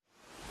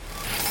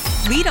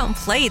We don't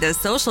play the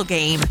social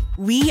game.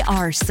 We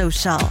are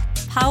social.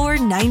 Power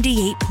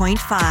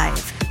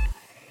 98.5.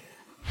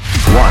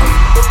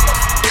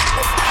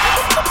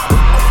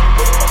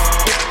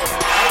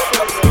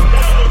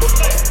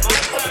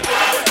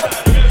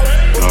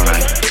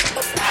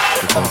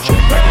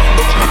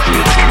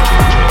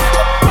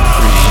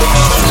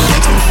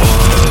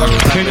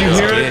 Can you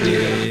hear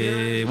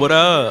it? What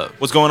up?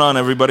 What's going on,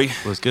 everybody?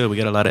 What's good? We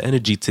got a lot of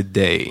energy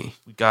today.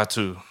 We got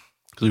to.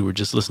 Because we were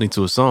just listening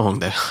to a song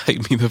that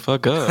hyped me the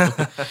fuck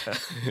up.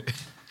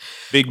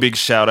 Big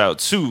shout out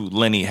to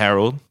Lenny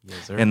Harold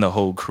Yes, sir. and the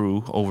whole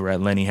crew over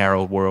at Lenny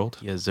Harold World.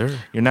 Yes, sir.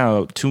 You're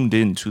now tuned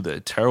in to the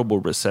Terrible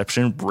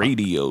Reception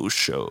radio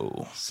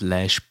show.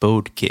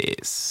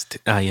 /podcast.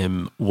 I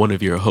am one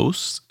of your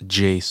hosts,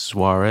 Jay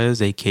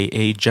Suarez,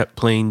 a.k.a.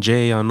 Jetplane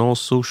Jay on all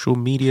social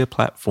media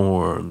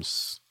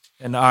platforms.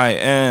 And I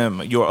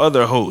am your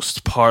other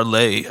host,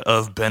 Parlay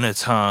of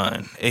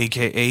Benetton,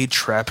 a.k.a.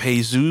 Trap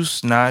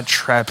Jesus, not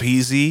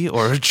Trapezy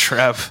or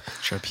Trap...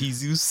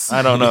 Trapezius?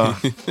 I don't know.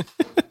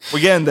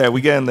 We're getting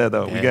there,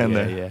 though. We're getting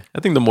there. Yeah. I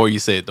think the more you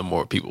say it, the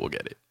more people will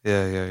get it.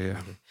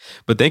 Yeah.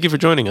 But thank you for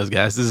joining us,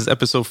 guys. This is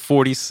episode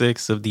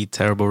 46 of the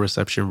Terrible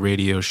Reception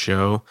radio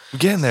show. We're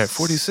getting there,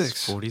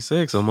 46.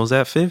 46, almost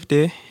at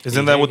 50.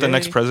 Isn't that what the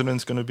next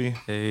president's going to be?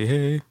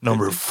 Hey.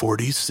 Number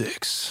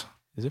 46.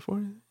 Is it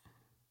 40?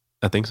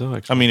 I think so,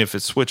 actually. I mean, if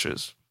it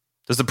switches,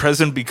 does the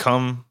president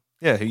become...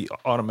 Yeah, he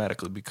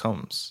automatically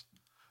becomes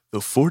the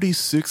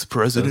 46th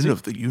president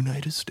of the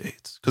United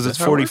States. Because it's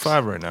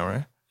 45 right now,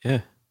 right?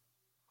 Yeah.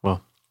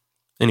 Well,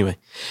 anyway,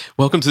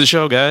 welcome to the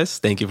show, guys.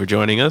 Thank you for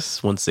joining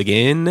us once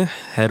again.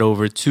 Head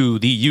over to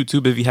the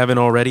YouTube if you haven't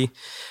already.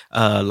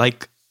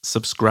 Like,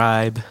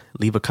 subscribe,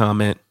 leave a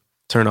comment,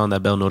 turn on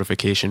that bell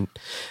notification.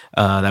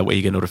 That way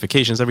you get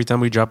notifications every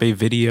time we drop a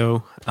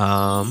video.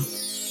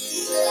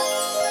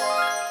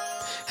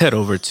 Head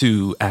over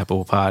to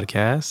Apple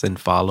Podcasts and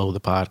follow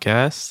the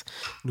podcast.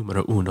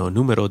 Número uno.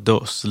 Número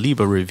dos, leave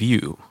a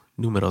review.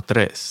 Número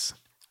tres,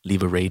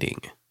 leave a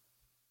rating.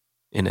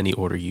 In any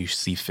order you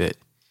see fit.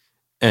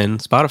 And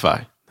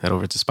Spotify. Head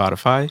over to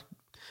Spotify.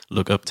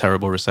 Look up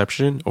Terrible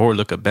Reception or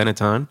look up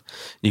Benetton.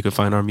 You can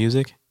find our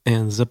music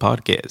and the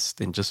podcast.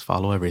 And just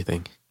follow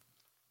everything.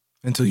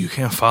 Until you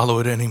can't follow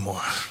it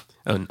anymore.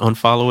 And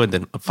unfollow it,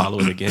 then follow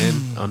it again.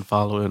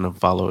 Unfollow it and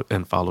unfollow it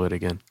and follow it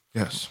again.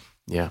 Yes.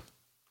 Yeah.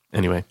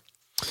 Anyway,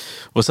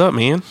 what's up,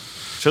 man?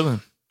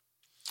 Chilling.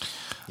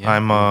 Yeah.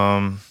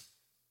 I'm,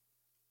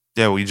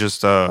 we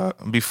just,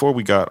 before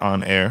we got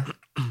on air,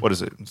 what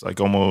is it? It's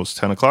like almost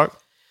 10 o'clock.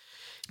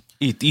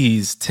 It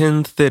is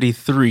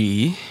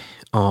 10:33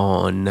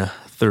 on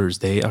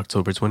Thursday,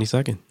 October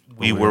 22nd.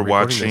 We were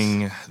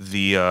watching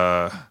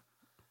the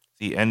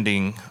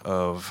ending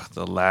of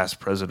the last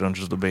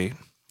presidential debate.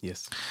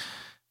 Yes.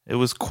 It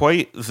was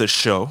quite the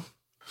show,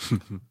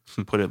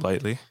 to put it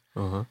lightly.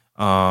 Uh-huh.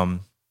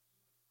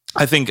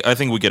 I think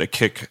we get a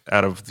kick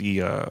out of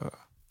the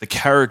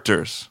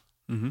characters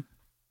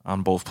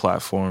on both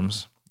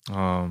platforms.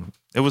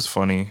 It was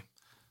funny.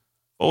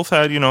 Both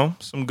had,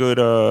 some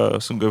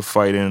good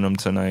fight in them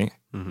tonight.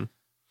 Mm-hmm.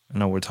 I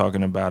know we're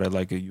talking about it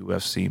like a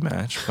UFC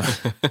match,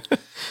 but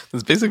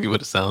That's basically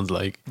what it sounds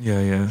like.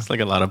 yeah. It's like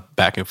a lot of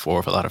back and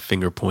forth, a lot of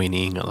finger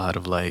pointing, a lot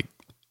of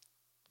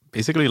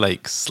basically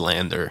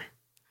slander.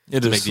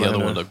 It To is make the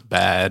other one look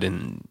bad,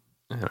 and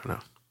I don't know.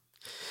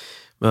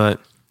 But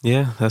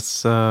yeah,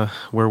 that's where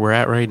we're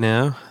at right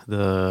now.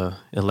 The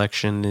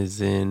election is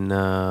in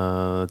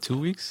 2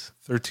 weeks.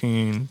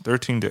 13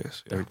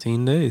 days.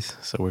 13 days.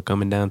 So we're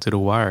coming down to the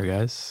wire,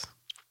 guys.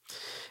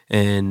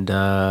 And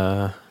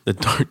the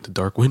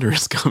dark winter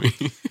is coming.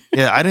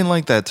 Yeah, I didn't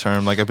like that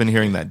term. Like, I've been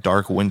hearing that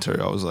dark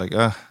winter. I was like,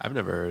 I've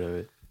never heard of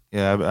it.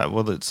 yeah.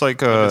 Well, it's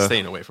like I've been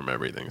staying away from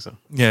everything. So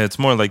yeah, it's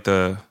more like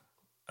I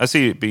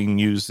see it being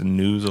used in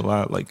news a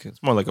lot. Like,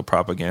 it's more like a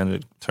propaganda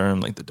term,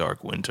 like the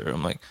dark winter.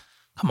 I'm like,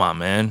 come on,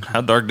 man.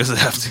 How dark does it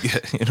have to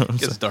get? You know what I'm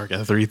it gets saying? dark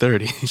at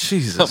 3:30.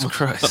 Jesus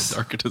Christ. How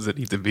darker does it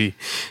need to be?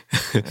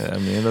 Yeah, I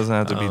mean, it doesn't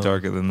have to be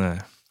darker than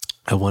that.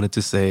 I wanted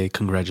to say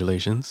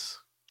congratulations.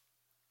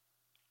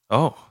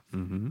 Oh,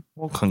 Mm-hmm.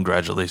 well,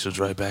 congratulations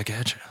right back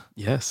at you.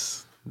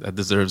 Yes, that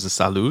deserves a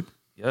salute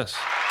Yes.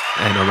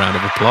 and a round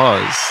of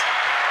applause.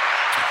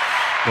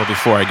 Well,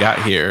 before I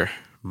got here,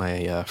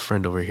 my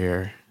friend over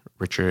here,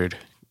 Richard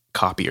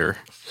Copier,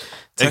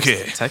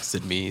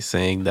 texted me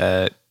saying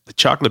that the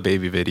Chocolate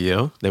Baby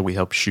video that we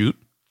helped shoot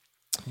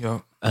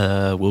Yeah.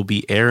 will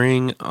be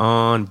airing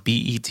on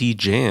BET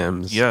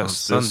Jams on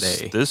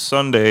Sunday. This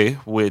Sunday,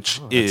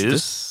 which It's is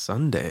this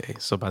Sunday.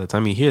 So by the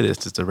time you hear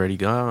this, it's already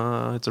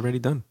gone. It's already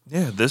done.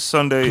 this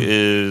Sunday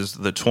is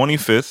the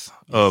 25th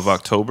of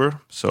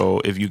October. So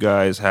if you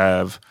guys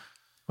have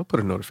I'll put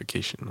a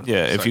notification.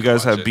 if you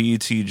guys have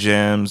BET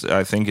Jams,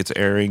 I think it's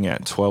airing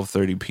at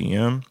 12:30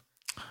 p.m.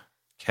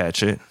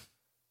 Catch it.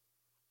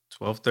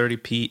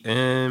 12:30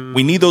 p.m.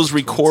 We need those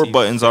record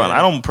buttons on.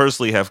 I don't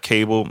personally have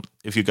cable.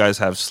 If you guys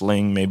have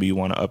Sling, maybe you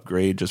want to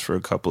upgrade just for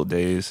a couple of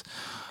days.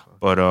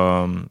 But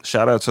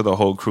shout out to the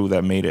whole crew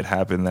that made it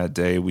happen that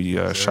day. We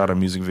shot a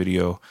music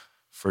video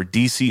for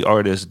DC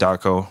artist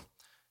Daco.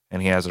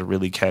 and he has a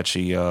really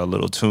catchy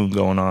little tune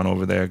going on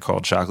over there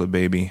called Chocolate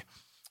Baby.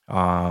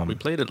 We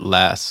played it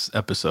last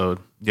episode.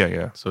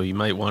 Yeah. So you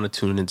might want to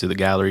tune into the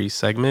gallery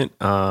segment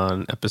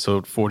on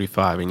episode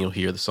 45 and you'll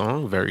hear the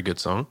song. Very good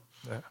song.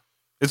 Yeah.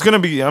 It's going to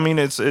be, I mean,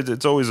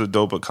 it's always a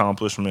dope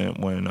accomplishment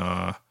when,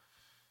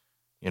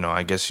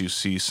 I guess you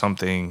see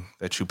something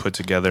that you put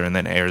together and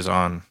then airs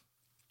on,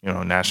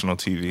 national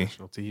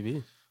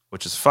TV.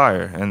 Which is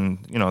fire. And,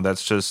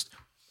 that's just,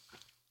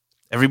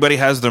 everybody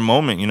has their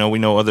moment. We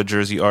know other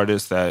Jersey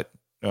artists that,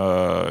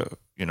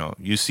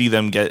 you see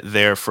them get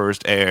their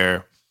first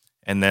air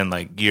and then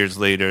like years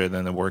later,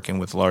 then they're working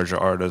with larger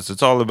artists.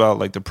 It's all about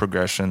like the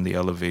progression, the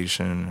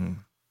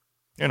elevation,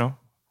 and,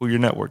 who you're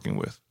networking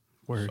with.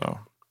 Word. So,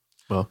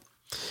 well,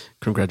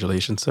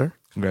 congratulations, sir.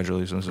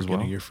 Congratulations as well.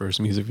 Getting your first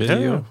music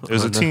video. Yeah.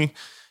 There's a team.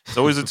 It's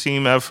always a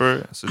team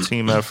effort. It's a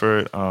team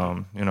effort.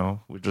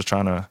 We're just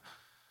trying to,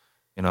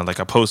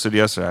 like I posted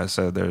yesterday, I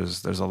said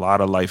there's a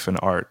lot of life in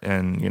art.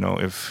 And,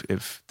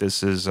 if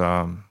this is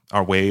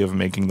our way of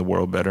making the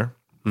world better,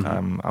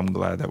 I'm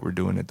glad that we're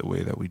doing it the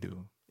way that we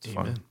do. It's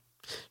Amen. fun.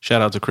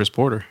 Shout out to Chris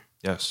Porter.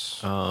 Yes.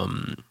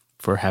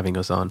 For having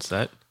us on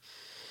set.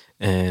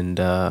 And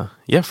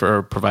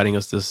for providing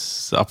us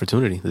this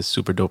opportunity, this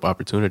super dope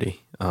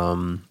opportunity.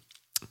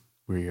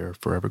 We are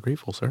forever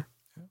grateful, sir.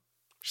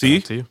 See,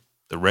 Shout out to you.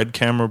 The red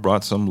camera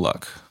brought some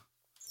luck.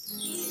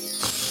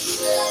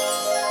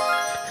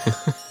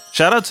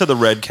 Shout out to the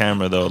red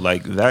camera, though.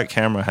 Like, that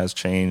camera has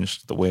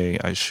changed the way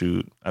I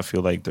shoot. I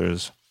feel like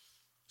there's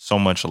so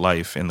much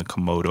life in the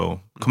Komodo.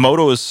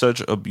 Komodo is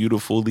such a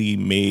beautifully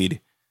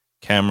made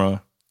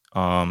camera.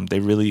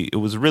 It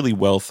was really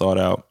well thought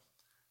out.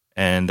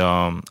 And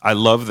I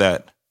love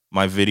that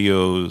my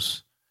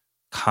videos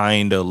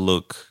kind of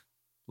look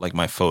like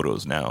my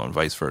photos now and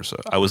vice versa.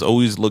 I was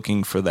always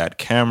looking for that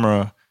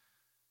camera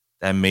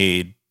that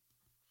made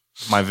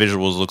my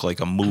visuals look like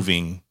a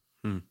moving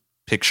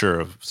picture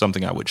of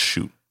something I would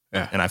shoot.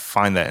 Yeah. And I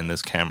find that in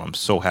this camera. I'm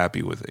so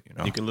happy with it.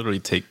 You can literally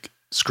take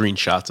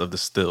screenshots of the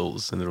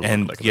stills and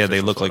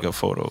they look like a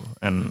photo.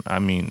 And I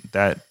mean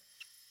that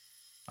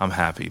I'm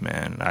happy,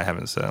 man. I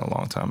haven't said in a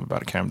long time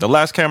about a camera. The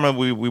last camera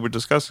we were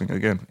discussing,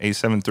 again,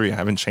 A7 III. I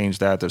haven't changed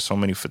that. There's so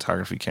many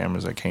photography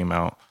cameras that came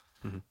out.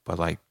 But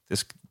like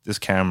this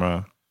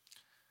camera,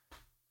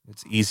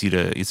 it's easy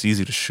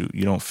to shoot.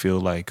 You don't feel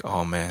like,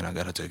 oh man, I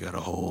gotta take out a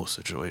whole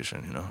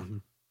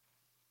situation,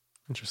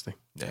 Interesting.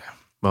 Yeah.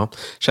 Well,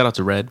 shout out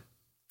to Red.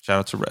 Shout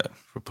out to Red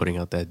for putting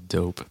out that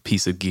dope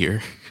piece of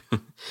gear.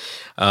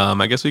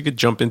 I guess we could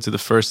jump into the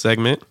first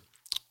segment.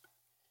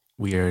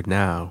 We are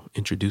now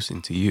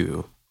introducing to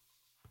you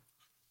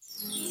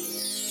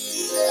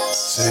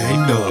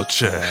Signal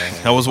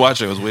Check. I was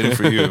watching. I was waiting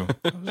for you.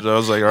 I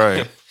was like, all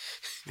right,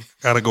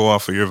 gotta go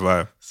off of your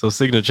vibe. So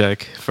Signal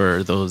Check,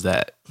 for those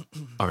that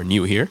are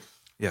new here,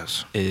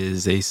 yes,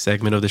 is a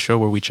segment of the show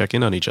where we check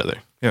in on each other.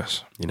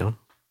 Yes.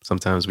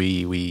 Sometimes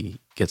we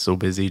get so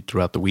busy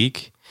throughout the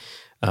week.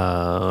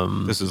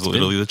 This is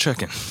literally the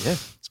check-in. Yeah.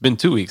 It's been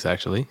 2 weeks,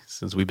 actually,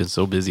 since we've been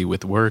so busy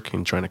with work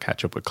and trying to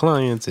catch up with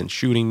clients and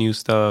shooting new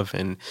stuff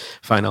and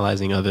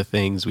finalizing other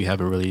things. We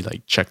haven't really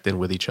checked in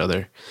with each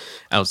other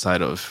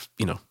outside of,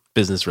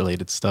 business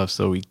related stuff.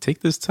 So we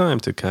take this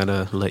time to kind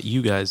of let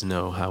you guys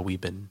know how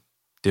we've been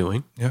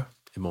doing. Yeah.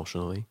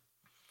 Emotionally,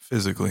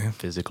 physically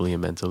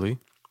and mentally.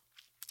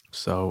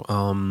 So,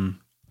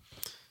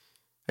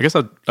 I guess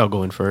I'll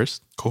go in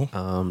first. Cool.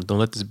 Don't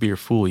let this beer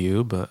fool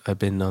you, but I've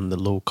been on the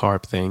low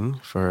carb thing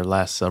for the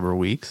last several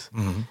weeks.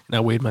 And I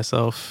weighed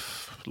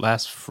myself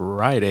last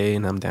Friday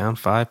and I'm down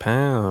 5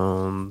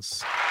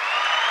 pounds.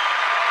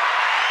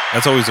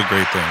 That's always a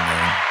great thing,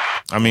 man.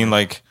 I mean,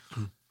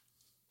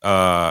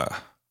 I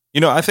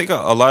think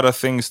a lot of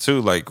things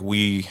too,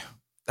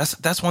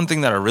 that's one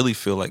thing that I really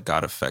feel like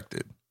got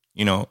affected.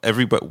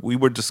 Everybody, we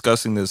were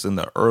discussing this in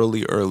the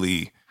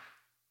early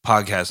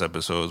podcast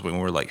episodes when we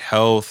were like,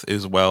 health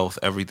is wealth,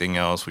 everything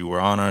else. We were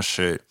on our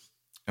shit.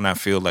 And I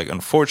feel like,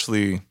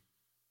 unfortunately,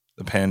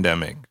 the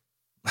pandemic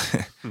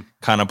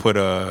kind of put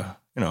a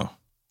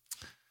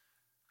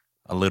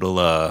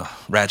little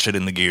ratchet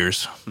in the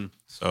gears.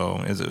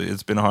 So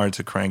it's been hard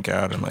to crank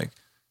out. And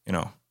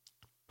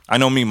I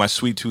know me, my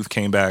sweet tooth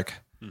came back.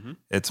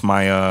 It's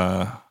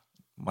my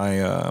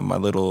my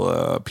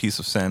little piece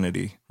of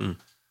sanity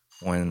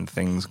when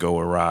things go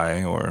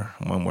awry or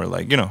when we're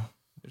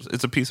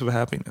it's a piece of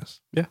happiness.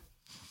 Yeah.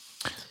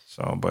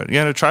 So, but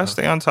to try to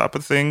stay on top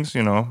of things,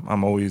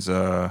 I'm always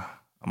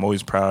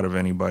proud of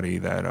anybody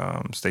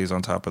that stays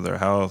on top of their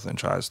health and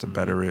tries to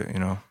better it.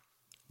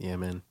 Yeah,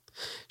 man.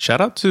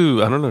 Shout out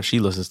to, I don't know if she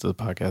listens to the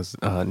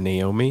podcast,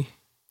 Naomi,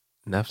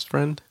 Neff's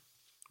friend.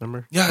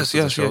 Remember? Yes.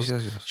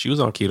 She was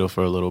on keto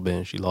for a little bit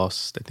and she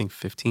lost, I think,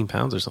 15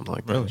 pounds or something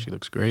like that. Really? She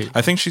looks great.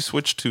 I think she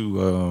switched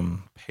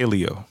to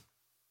paleo.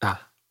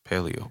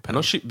 Paleo. I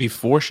know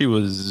before she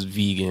was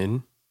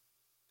vegan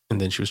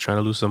and then she was trying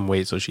to lose some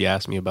weight. So she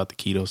asked me about the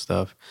keto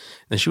stuff.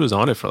 And she was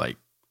on it for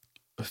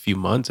a few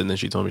months. And then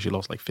she told me she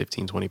lost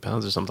 15, 20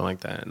 pounds or something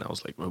like that. And I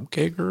was like,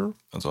 okay, girl.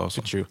 That's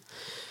awesome. True.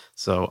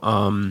 So,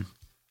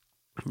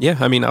 Yeah,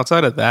 I mean,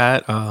 outside of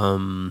that,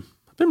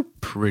 I've been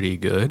pretty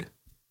good.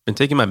 Been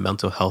taking my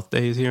mental health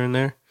days here and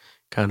there,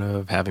 kind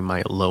of having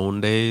my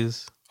alone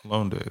days.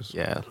 Alone days.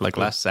 Yeah, like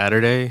last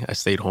Saturday, I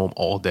stayed home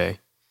all day.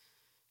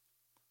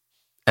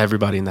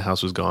 Everybody in the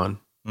house was gone.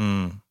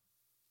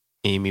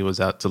 Amy was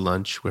out to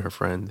lunch with her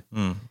friend.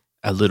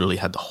 I literally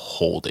had the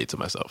whole day to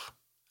myself.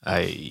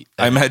 I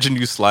imagine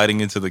you sliding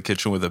into the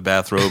kitchen with a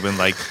bathrobe and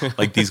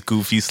like these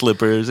goofy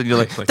slippers, and you're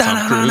like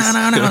Tom Cruise.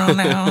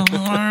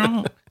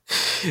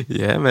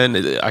 Yeah, man,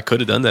 I could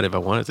have done that if I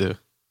wanted to.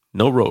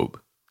 No robe.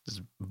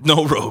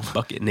 no robe,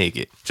 Bucket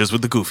naked. just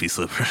with the goofy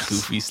slippers.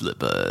 Goofy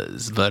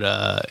slippers. But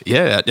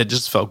yeah, it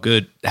just felt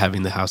good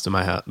having the house to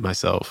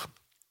myself.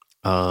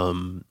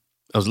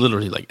 I was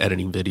literally like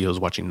editing videos,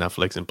 watching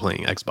Netflix, and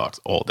playing Xbox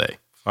all day.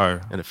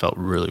 Fire. And it felt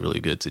really, really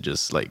good to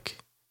just like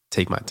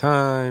take my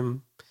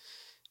time,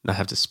 not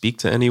have to speak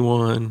to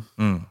anyone.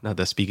 Not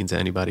that speaking to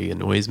anybody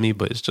annoys me,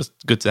 but it's just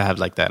good to have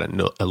like that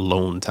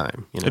alone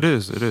time. You know? It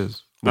is. With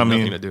I mean,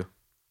 nothing to do.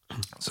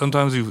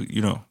 sometimes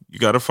you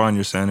got to find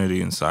your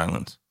sanity in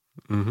silence.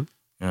 Mm-hmm. You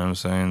know what I'm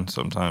saying?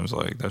 Sometimes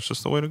like that's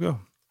just the way to go.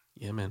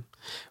 Yeah, man.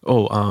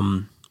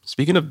 Oh,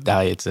 speaking of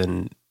diets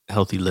and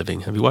healthy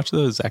living, have you watched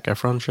the Zac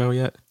Efron show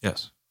yet?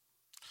 Yes.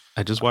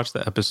 I just watched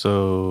the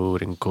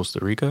episode in Costa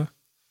Rica.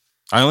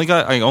 I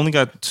only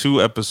got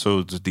 2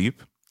 episodes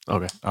deep.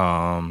 Okay.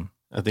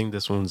 I I think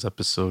this one's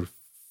episode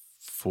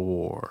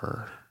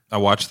 4.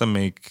 watched them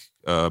make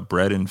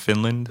bread in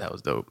Finland. That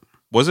was dope.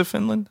 Was it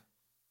Finland?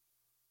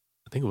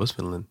 I think it was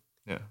Finland.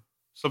 Yeah,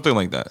 something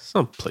like that.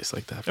 Some place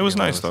like that. It was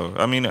nice though.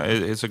 I mean,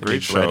 it's a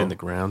great show. Bread in the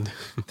ground.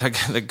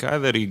 The guy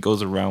that he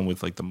goes around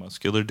with, like the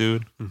muscular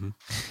dude,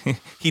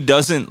 he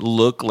doesn't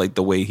look like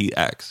the way he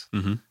acts.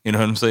 Mm-hmm. You know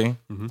what I'm saying?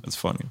 It's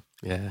funny.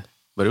 Yeah,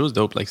 but it was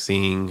dope, like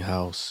seeing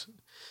how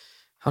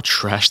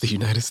trash the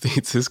United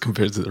States is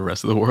compared to the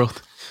rest of the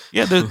world.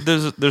 Yeah,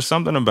 there's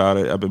something about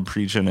it. I've been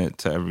preaching it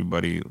to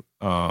everybody.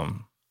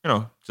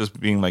 Just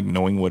being like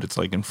knowing what it's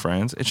like in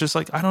France. It's just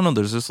like, I don't know.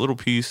 There's this little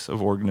piece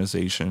of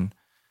organization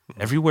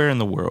everywhere in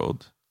the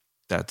world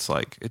that's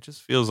like, it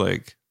just feels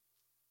like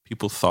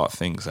people thought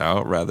things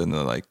out rather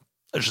than like,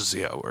 let's just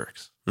see how it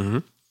works. Mm-hmm.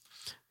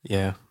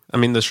 Yeah, I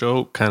mean, the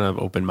show kind of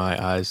opened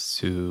my eyes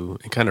to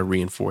and kind of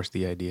reinforced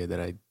the idea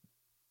that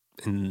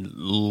in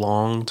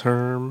long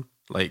term,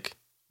 like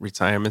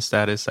retirement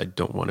status, I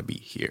don't want to be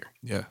here.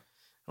 Yeah.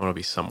 I want to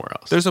be somewhere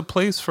else. There's a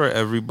place for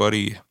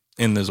everybody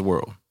in this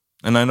world.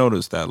 And I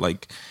noticed that,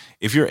 like,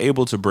 if you're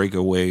able to break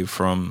away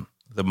from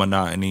the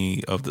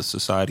monotony of the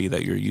society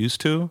that you're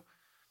used to,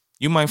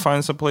 you might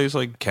find some place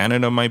like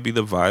Canada might be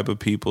the vibe of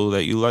people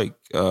that you like.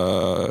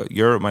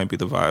 Europe might be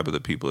the vibe of the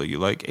people that you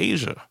like.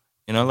 Asia,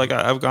 like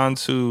I've gone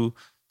to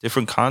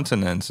different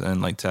continents,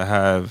 and like to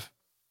have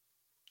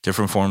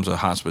different forms of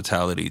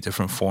hospitality,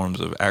 different forms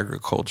of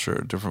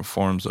agriculture, different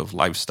forms of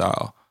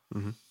lifestyle.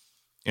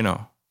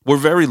 We're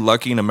very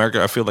lucky in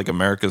America. I feel like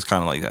America is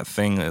kind of like that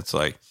thing that's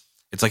like,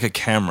 it's like a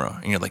camera,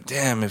 and you're like,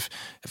 damn, if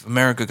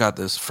America got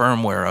this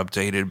firmware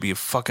update, it'd be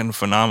fucking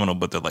phenomenal,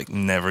 but they're like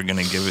never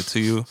going to give it to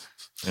you.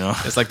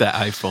 It's like that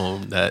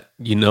iPhone that,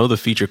 the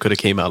feature could have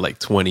came out like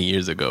 20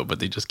 years ago,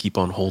 but they just keep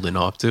on holding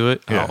off to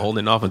it. Yeah.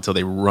 Holding off until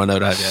they run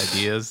out of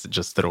ideas to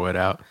just throw it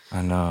out.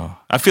 I know.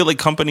 I feel like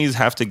companies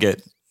have to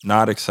get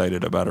not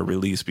excited about a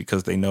release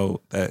because they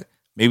know that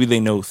maybe they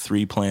know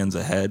 3 plans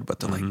ahead,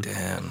 but they're like,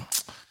 damn,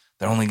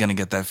 they're only going to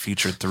get that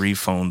feature 3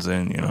 phones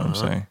in. You know what I'm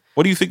saying?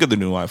 What do you think of the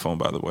new iPhone,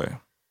 by the way?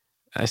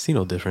 I see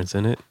no difference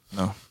in it.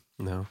 No.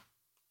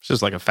 It's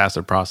just like a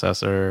faster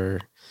processor,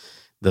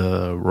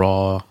 the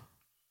raw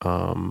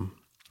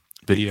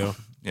video.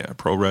 Yeah,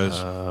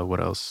 ProRes. What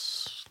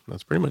else?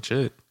 That's pretty much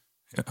it.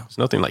 Yeah. It's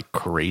nothing like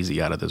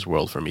crazy out of this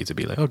world for me to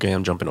be like, okay,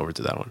 I'm jumping over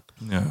to that one.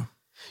 Yeah.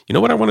 You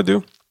know what I want to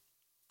do?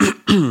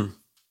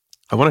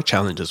 I want to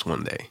challenge us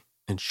one day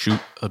and shoot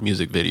a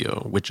music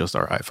video with just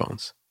our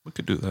iPhones. We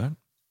could do that.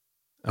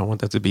 I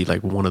want that to be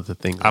like one of the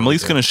things. I'm at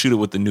least going to shoot it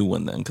with the new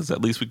one then, because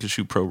at least we could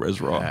shoot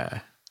ProRes RAW. Yeah.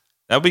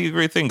 That would be a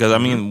great thing, because I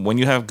mean, when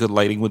you have good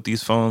lighting with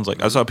these phones,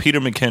 like I saw Peter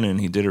McKinnon,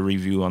 he did a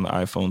review on the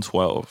iPhone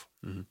 12.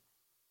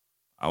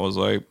 I was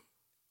like,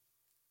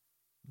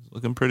 it's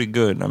looking pretty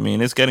good. I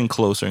mean, it's getting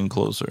closer and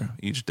closer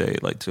each day,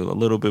 like to a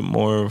little bit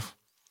more of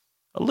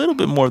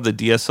the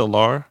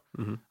DSLR.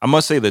 I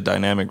must say the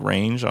dynamic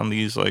range on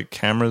these like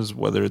cameras,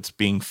 whether it's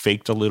being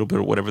faked a little bit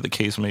or whatever the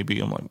case may be,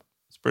 I'm like,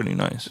 it's pretty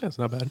nice. Yeah, it's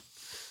not bad.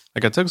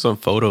 Like I took some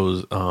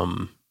photos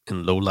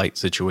in low light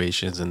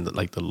situations and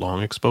like the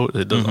long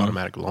exposure. It does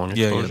automatic long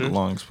exposure. Yeah, the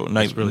long exposure.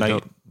 Night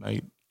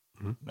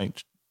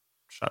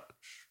shot.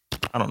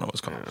 I don't know what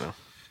it's called.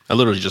 I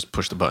literally just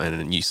push the button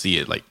and you see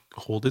it like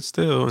hold it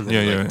still, and then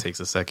it yeah.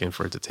 takes a second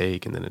for it to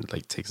take, and then it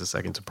like takes a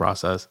second to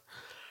process.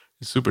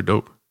 It's super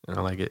dope, and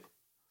I like it.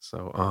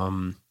 So,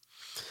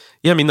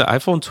 yeah, I mean the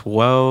iPhone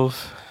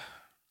 12.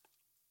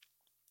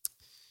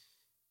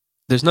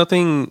 There's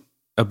nothing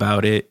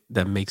about it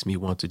that makes me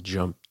want to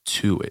jump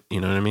to it.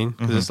 You know what I mean?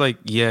 Because it's like,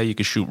 yeah, you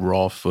can shoot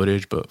raw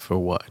footage, but for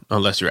what?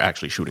 Unless you're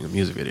actually shooting a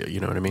music video. You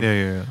know what I mean?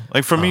 Yeah.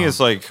 Like for me, it's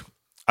like,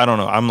 I don't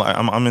know.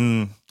 I'm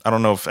in I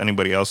don't know if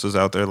anybody else is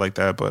out there like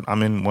that, but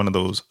I'm in one of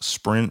those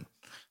Sprint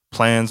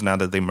plans now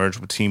that they merged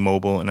with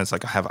T-Mobile, and it's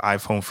like I have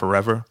iPhone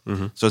forever.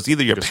 So it's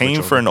either you're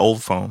paying for an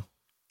old phone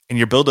and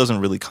your bill doesn't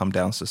really come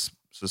down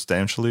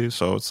substantially.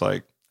 So it's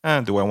like,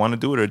 do I want to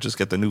do it or just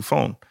get the new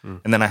phone?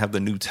 And then I have the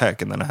new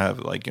tech, and then I have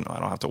like, I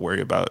don't have to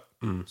worry about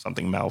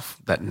something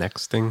that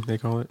next thing they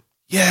call it.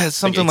 Yeah, it's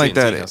something like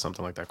that. Has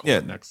something like that.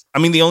 Yeah, Next. I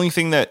mean, the only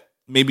thing that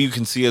maybe you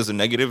can see as a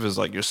negative is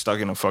like you're stuck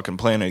in a fucking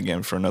plan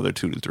again for another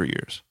 2 to 3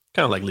 years.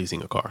 Kind of like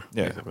leasing a car.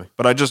 Yeah, basically.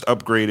 but I just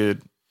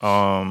upgraded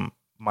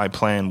my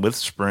plan with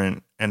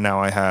Sprint, and now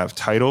I have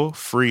Tidal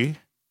free,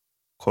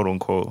 quote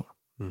unquote,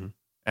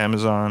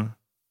 Amazon,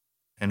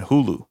 and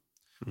Hulu,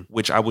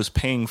 which I was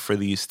paying for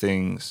these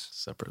things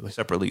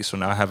separately. So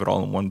now I have it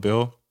all in one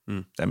bill.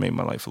 That made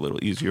my life a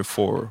little easier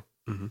for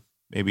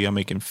maybe I'm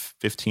making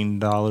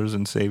 $15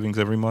 in savings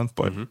every month,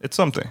 but it's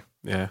something.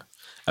 Yeah.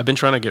 I've been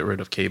trying to get rid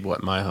of cable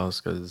at my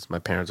house because my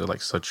parents are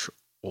like such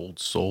old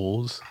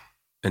souls.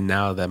 And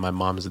now that my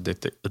mom is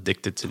addicted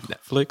to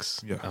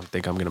Netflix, I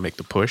think I'm going to make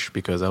the push,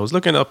 because I was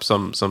looking up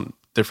some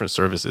different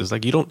services.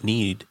 Like, you don't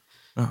need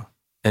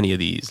any of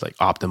these, like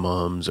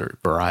Optimums or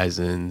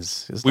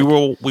Verizons. It's we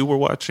were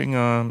watching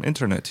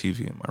internet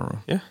TV in my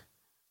room. Yeah.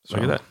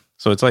 Look at that.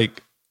 So it's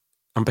like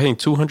I'm paying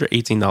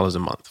 $218 a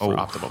month for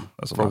Optimum.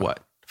 That's for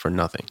what? For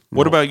nothing.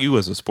 What about you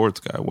as a sports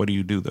guy? What do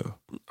you do, though?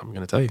 I'm going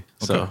to tell you.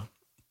 Okay. So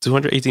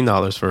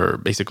 $218 for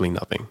basically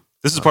nothing.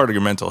 This is part of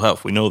your mental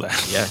health. We know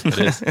that. Yeah, it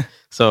is.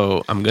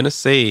 So I'm going to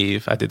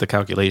save. I did the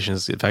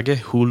calculations. If I get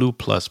Hulu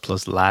plus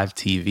live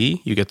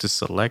TV, you get to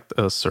select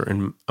a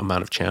certain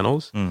amount of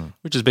channels,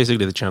 which is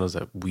basically the channels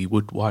that we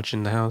would watch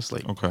in the house,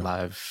 like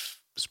live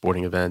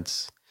sporting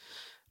events.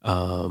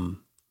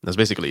 That's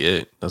basically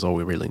it. That's all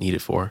we really need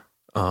it for.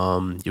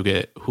 You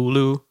get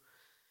Hulu,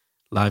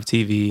 live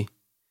TV,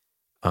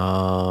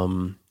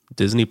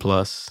 Disney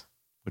Plus,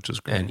 which is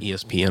great, and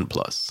ESPN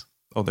Plus.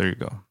 Oh, there you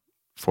go.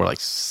 For like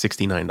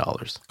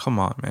 $69. Come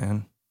on,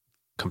 man.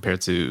 Compared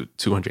to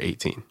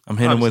 $218. I'm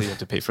hitting you have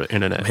to pay for the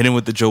internet. I'm hitting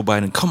with the Joe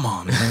Biden. Come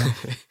on, man.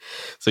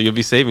 So I'll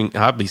be saving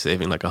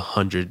like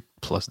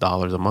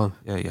 $100+ a month.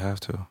 Yeah, you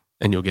have to.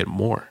 And you'll get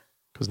more.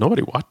 Because I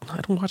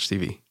don't watch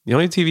TV. The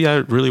only TV I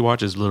really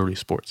watch is literally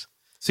sports.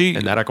 See,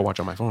 and that I can watch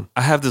on my phone.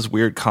 I have this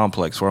weird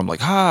complex where I'm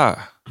like, I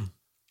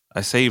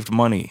saved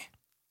money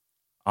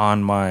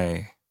on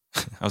my,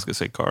 I was going to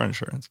say car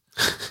insurance.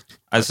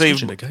 I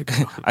saved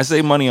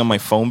money on my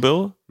phone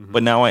bill,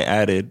 but now I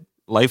added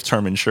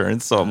lifetime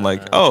insurance. So I'm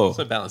like, so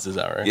it balances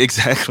out, right?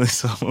 Exactly.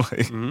 So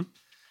like,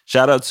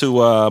 shout out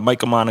to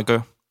Micah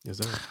Monica. Yes,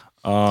 sir.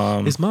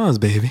 It's Mons,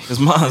 baby. It's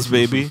Mons,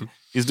 baby.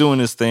 He's doing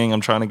his thing. I'm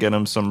trying to get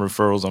him some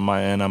referrals on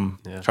my end. I'm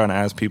trying to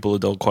ask people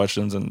adult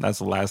questions, and that's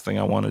the last thing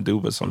I want to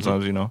do. But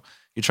sometimes, you're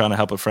trying to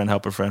help a friend,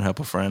 help a friend, help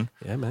a friend.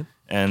 Yeah, man.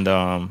 And,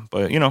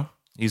 but,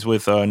 he's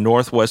with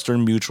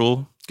Northwestern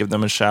Mutual. Give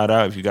them a shout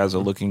out if you guys are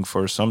looking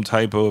for some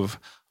type of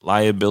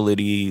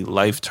liability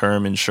life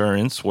term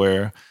insurance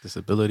where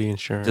disability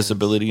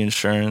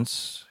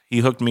insurance. He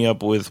hooked me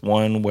up with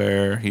one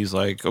where he's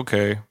like,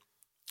 okay,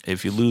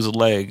 if you lose a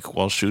leg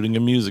while shooting a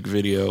music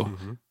video,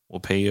 we'll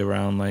pay you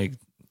around like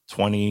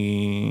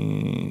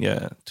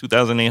 $2,800,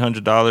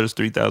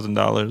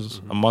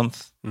 $3,000 a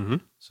month.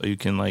 So you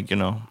can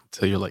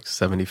till you're like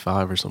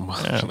 75 or something.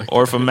 Yeah.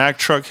 Or if a Mack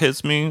truck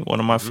hits me, one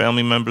of my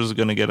family members is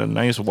going to get a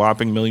nice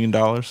whopping $1 million.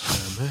 Man.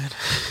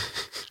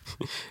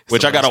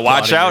 Which I got to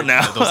watch out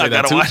now. Don't say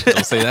that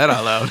Don't say that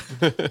out loud.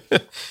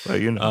 But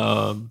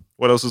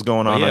what else is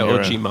going on? Yeah,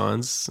 OG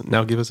Mons.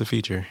 Now give us a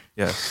feature.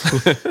 Yes.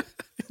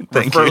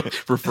 Thank you.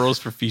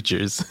 Referrals for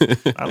features.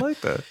 I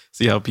like that.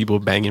 See how people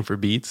banging for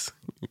beats?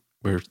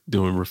 We're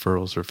doing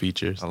referrals for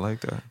features. I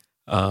like that.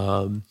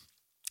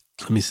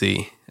 Let me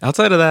see.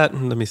 Outside of that,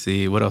 let me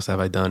see. What else have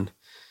I done?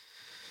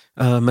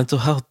 Mental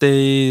health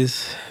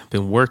days.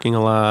 Been working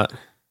a lot.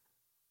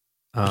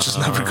 Which is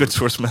never good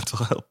towards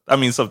mental health. I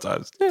mean,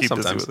 sometimes.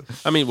 Sometimes.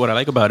 I mean, what I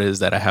like about it is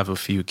that I have a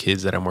few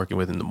kids that I'm working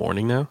with in the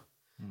morning now.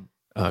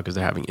 Because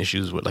they're having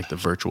issues with like the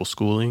virtual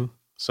schooling.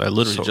 So I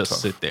literally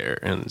sit there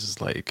and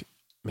just like,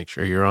 make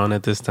sure you're on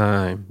at this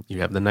time. You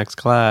have the next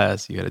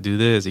class. You got to do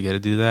this. You got to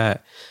do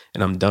that.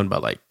 And I'm done by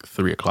like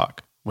 3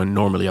 o'clock when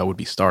normally I would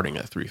be starting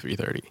at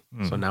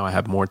 3:30. So now I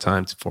have more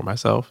time for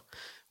myself,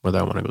 whether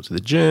I want to go to the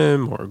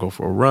gym or go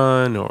for a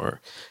run or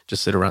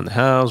just sit around the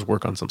house,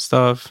 work on some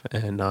stuff.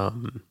 And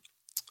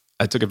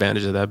I took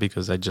advantage of that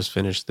because I just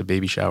finished the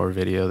baby shower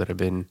video that I've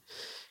been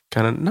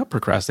kind of not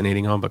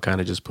procrastinating on, but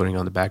kind of just putting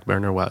on the back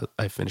burner while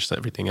I finished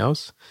everything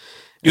else.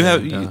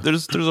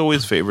 There's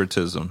always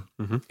favoritism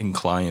in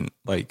client,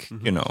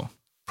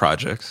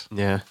 projects.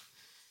 Yeah.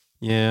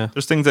 Yeah.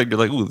 There's things that you're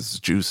like, ooh, this is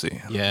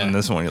juicy. Yeah. And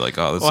this one you're like,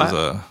 oh, this is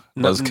a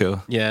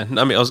buzzkill. Yeah.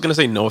 I mean, I was going to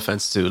say no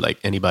offense to like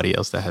anybody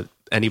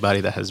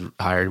that has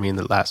hired me in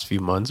the last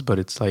few months, but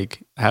it's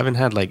like, I haven't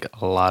had like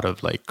a lot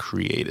of like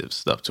creative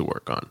stuff to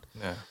work on.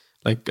 Yeah.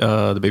 Like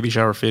the baby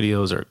shower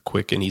videos are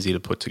quick and easy to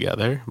put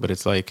together, but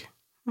it's like,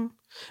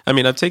 I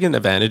mean, I've taken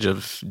advantage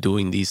of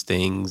doing these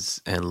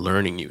things and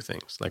learning new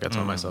things. Like I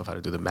taught myself how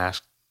to do the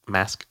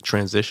mask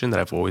transition that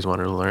I've always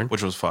wanted to learn.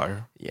 Which was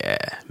fire. Yeah,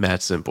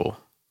 mad simple.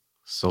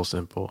 So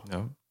simple.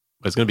 Yeah.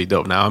 But it's going to be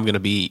dope. Now I'm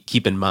going to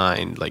keep in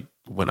mind, like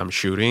when I'm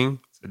shooting,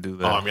 To do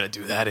that. I'm going to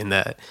do that in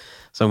that.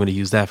 So I'm going to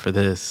use that for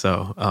this.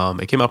 So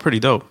it came out pretty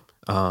dope.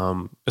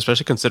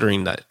 Especially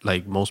considering that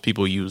like most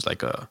people use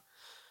like a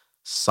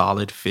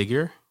solid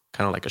figure,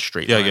 kind of like a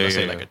straight line. Let's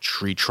say like a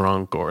tree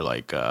trunk or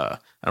like I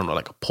don't know,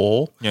 like a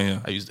pole. Yeah.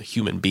 I used a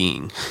human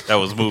being. That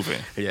was moving.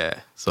 Yeah.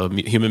 So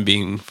human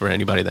being, for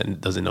anybody that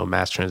doesn't know,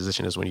 mass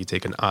transition is when you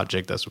take an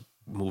object that's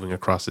moving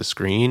across the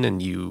screen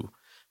and you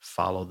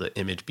follow the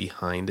image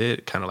behind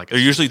it, kind of like They're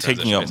usually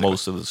taking up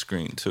most of the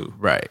screen too.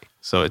 Right.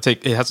 So it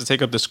has to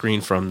take up the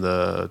screen from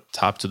the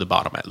top to the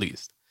bottom at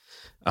least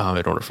in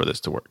order for this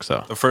to work.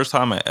 So The first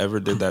time I ever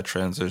did that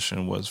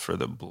transition was for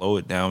the Blow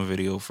It Down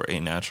video for A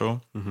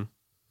Natural. Mhm.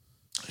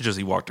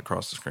 He walked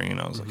across the screen.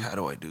 I was like, how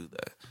do I do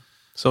that?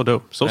 so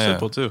dope. So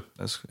simple too.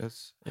 That's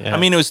Yeah. I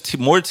mean, it was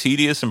more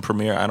tedious in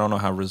Premiere. I don't know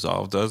how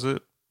Resolve does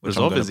it. Which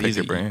I'm Resolve gonna is pick easy.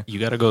 your brain. You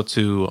got to go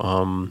to,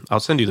 I'll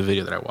send you the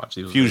video that I watched.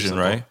 It was very Fusion,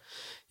 simple. right?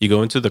 You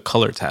go into the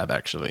color tab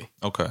actually,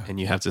 Okay. and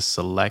you have to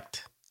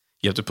select,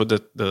 you have to put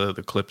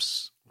the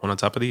clips one on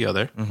top of the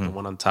other. Mm-hmm. The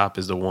one on top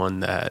is the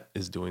one that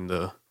is doing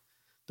the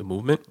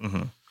movement.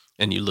 Mm-hmm.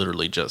 And you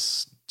literally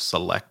just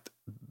select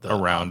the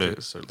Around it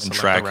objects or and select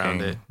tracking.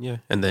 around it. Yeah.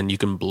 And then you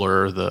can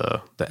blur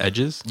the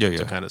edges Yeah.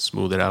 to kind of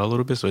smooth it out a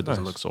little bit so it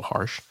doesn't Nice. look so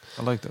harsh.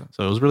 I like that.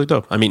 So it was really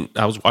dope. I mean,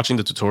 I was watching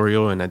the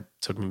tutorial and it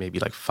took me maybe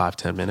like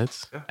 5-10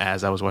 minutes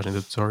as I was watching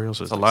the tutorial.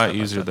 So It's a lot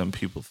easier than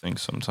people think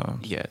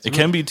sometimes. Yeah, it's It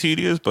can be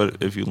tedious, but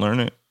if you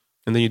learn it,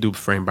 And then you do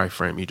frame by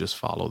frame. You just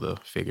follow the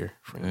figure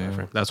frame by Yeah.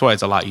 frame. That's why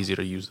it's a lot easier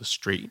to use a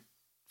straight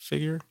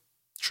figure,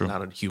 true.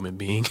 not a human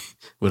being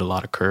with a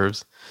lot of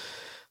curves.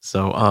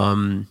 So,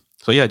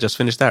 so yeah, I just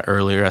finished that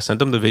earlier. I sent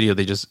them the video.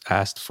 They just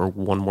asked for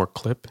one more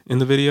clip in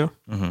the video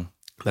Mm-hmm.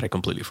 that I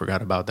completely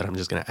forgot about that I'm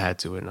just going to add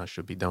to it, and I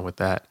should be done with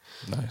that.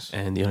 Nice.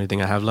 And the only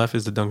thing I have left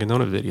is the Dunkin'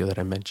 Donut video that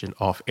I mentioned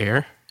off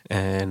air,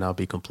 and I'll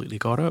be completely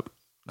caught up.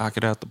 Knock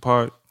it out the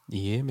park.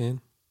 Yeah, man.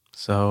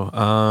 So,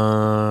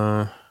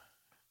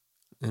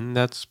 and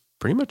that's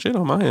pretty much it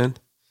on my end.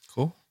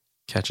 Cool.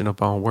 Catching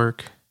up on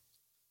work.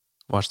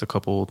 Watched a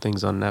couple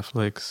things on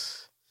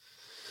Netflix.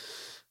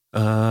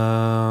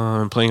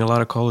 I'm playing a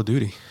lot of Call of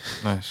Duty.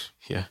 Nice.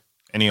 Yeah.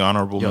 Any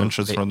honorable Yo,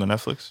 mentions they- from the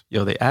Netflix?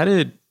 Yo, they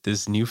added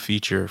this new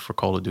feature for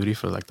Call of Duty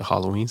for like the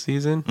Halloween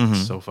season. Mhm.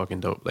 So fucking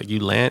dope. Like you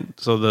land,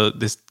 so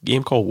this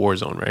game called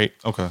Warzone, right?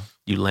 Okay.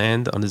 You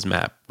land on this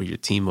map with your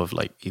team of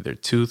like either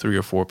 2, 3,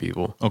 or 4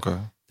 people. Okay.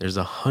 There's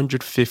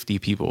 150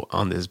 people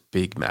on this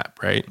big map,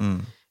 right?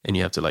 Mm. And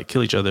you have to like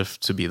kill each other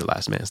to be the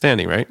last man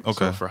standing, right?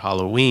 Okay. So for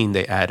Halloween,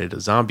 they added a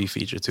zombie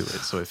feature to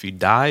it. So if you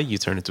die, you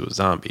turn into a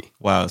zombie.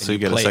 Wow. And So you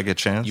get a play- second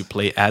chance? You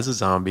play as a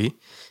zombie,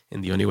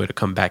 and the only way to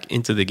come back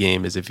into the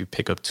game is if you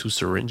pick up 2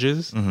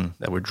 syringes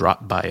that were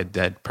dropped by a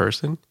dead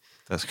person.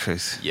 That's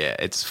crazy. Yeah,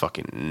 it's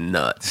fucking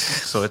nuts.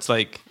 So it's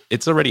like,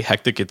 it's already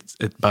hectic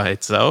by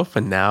itself,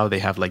 and now they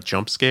have like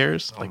jump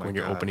scares, like my when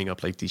you're God. opening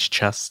up like these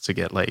chests to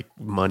get like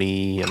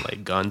money and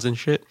like guns and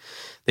shit.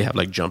 They have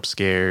like jump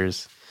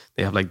scares.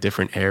 They have like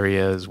different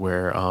areas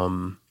where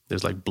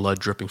there's like blood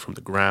dripping from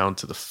the ground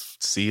to the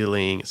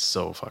ceiling. It's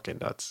so fucking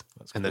nuts.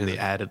 And then they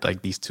added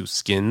like these 2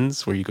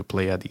 skins where you could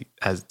play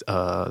as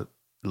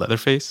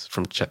Leatherface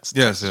from Yes,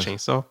 yes.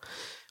 Chainsaw,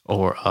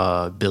 or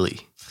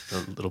Billy,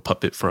 the little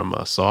puppet from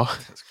Saw.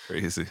 That's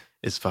crazy.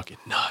 It's fucking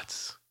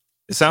nuts.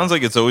 It sounds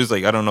like it's always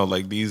like, I don't know,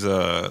 like these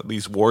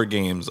war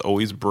games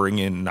always bring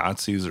in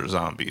Nazis or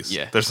zombies.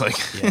 Yeah. There's like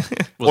Yeah.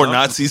 or Well,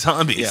 Nazi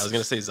zombies. Yeah, I was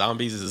gonna say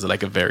zombies is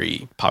like a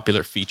very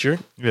popular feature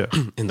Yeah.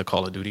 in the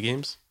Call of Duty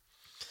games.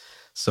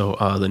 So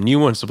the new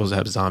one's supposed to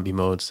have zombie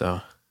mode,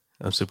 so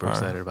I'm super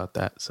excited about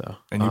that. So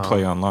And you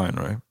play online,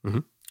 right?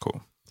 Mhm.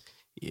 Cool.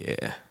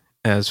 yeah.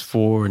 As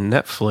for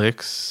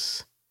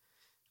Netflix,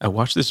 I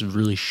watched this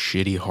really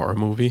shitty horror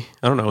movie.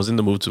 I don't know. I was in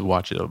the mood to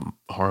watch a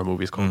horror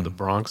movie. It's called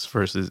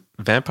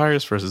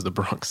Vampires versus the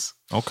Bronx.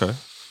 Okay.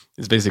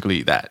 It's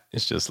basically that.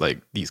 It's just like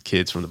these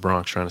kids from the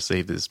Bronx trying to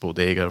save this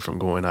bodega from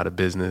going out of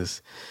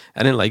business.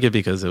 I didn't like it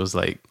because it was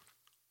like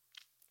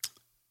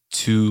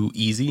too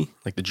easy.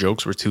 Like the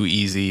jokes were too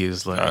easy. It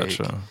was like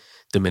Gotcha.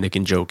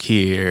 Dominican joke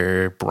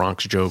here,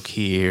 Bronx joke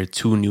here,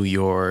 to New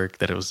York.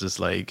 That it was just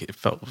like, it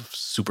felt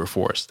super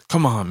forced.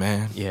 Come on,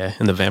 man. Yeah,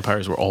 and the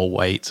vampires were all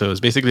white, so it was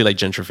basically like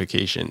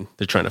gentrification.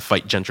 They're trying to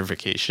fight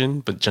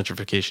gentrification, but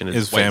gentrification is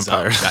Is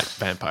vampires.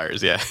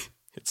 Vampires, yeah.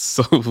 It's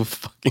so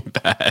fucking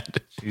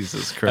bad.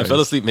 Jesus I Christ. fell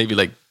asleep maybe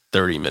like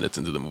 30 minutes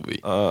into the movie.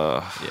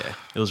 Yeah,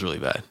 it was really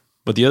bad.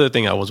 But the other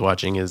thing I was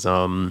watching is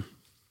the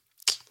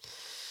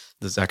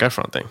Zac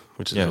Efron thing,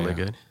 which is Yeah, really yeah.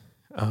 good.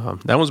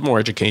 That one's more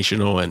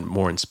educational and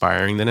more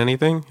inspiring than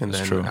anything. And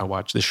That's then true. I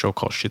watched this show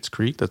called Schitt's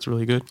Creek. That's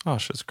really good. Oh,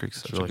 Schitt's Creek,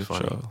 such really a good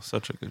funny. show.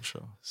 Such a good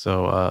show.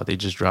 So they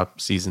just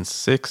dropped season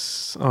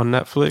 6 on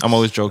Netflix. I'm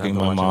always joking I've with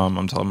been my watching- mom.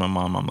 I'm telling my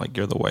mom, I'm like,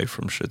 you're the wife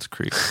from Schitt's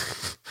Creek.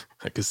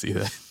 I could see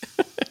that.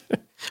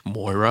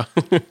 Moira.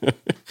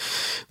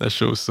 That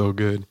show is so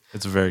good.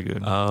 It's very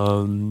good.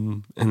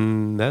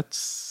 And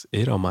that's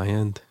it on my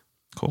end.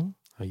 Cool.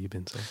 How you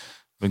been, sir?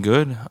 Been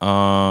good.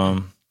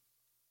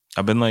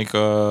 I've been like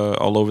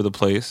all over the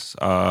place.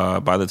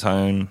 By the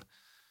time,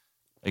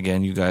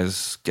 again, you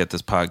guys get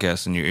this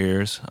podcast in your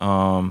ears,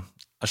 I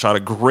shot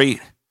a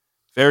great,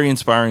 very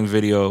inspiring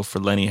video for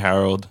Lenny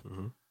Harold.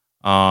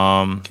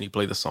 Can you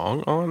play the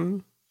song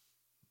on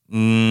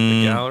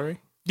the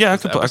gallery? Yeah, I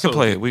could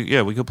play it.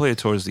 We could play it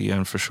towards the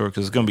end for sure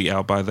because it's gonna be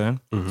out by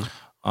then.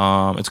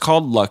 It's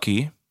called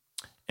Lucky,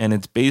 and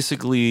it's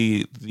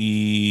basically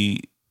the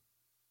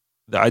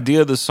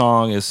idea of the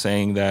song is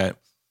saying that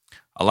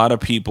a lot of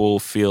people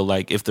feel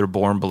like if they're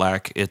born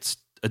black, it's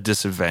a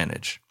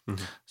disadvantage.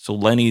 So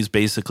Lenny's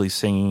basically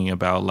singing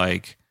about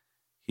like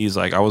he's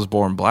like, I was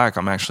born black,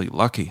 I'm actually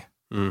lucky,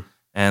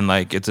 and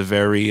like it's a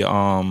very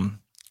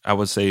I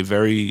would say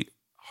very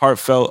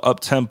heartfelt, up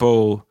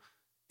tempo,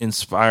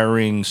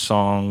 inspiring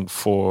song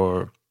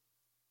for,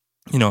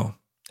 you know,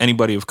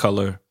 anybody of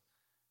color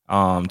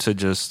to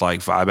just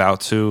like vibe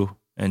out to,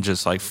 and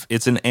just like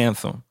it's an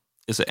anthem.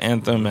 It's an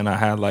anthem, and I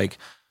had like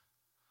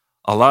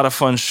a lot of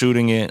fun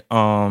shooting it.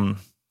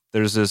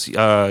 There's this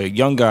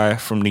young guy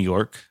from New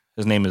York.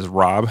 His name is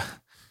Rob.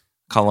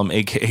 Call him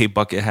AKA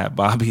Bucket Hat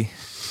Bobby.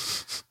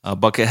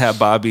 Bucket Hat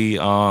Bobby.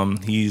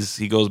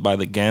 He goes by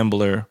the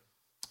Gambler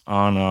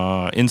on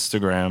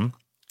Instagram.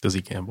 Does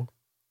he gamble?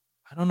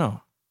 I don't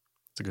know.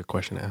 It's a good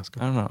question to ask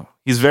him. I don't know.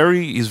 He's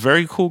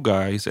very cool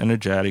guy. He's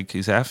energetic.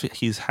 He's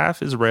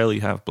half Israeli,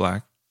 half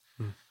black.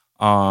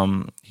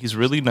 He's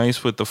really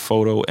nice with the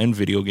photo and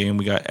video game.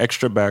 We got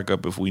extra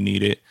backup if we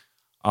need it.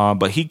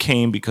 But he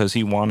came because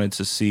he wanted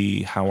to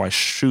see how I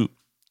shoot.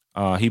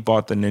 He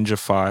bought the Ninja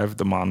 5,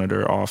 the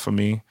monitor, off of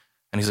me.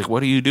 And he's like, what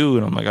do you do?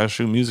 And I'm like, I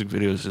shoot music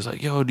videos. He's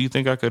like, yo, do you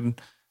think I could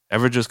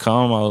ever just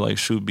come? I'll like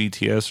shoot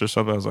BTS or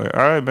something. I was like,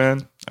 all right,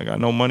 man. I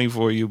got no money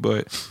for you.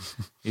 But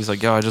he's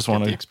like, yo, I just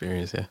want the to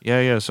experience.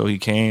 Yeah. So he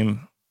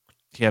came.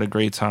 He had a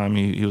great time.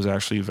 He was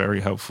actually very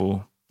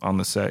helpful on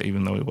the set,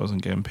 even though he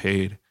wasn't getting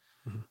paid.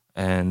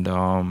 And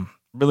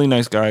really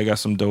nice guy. Got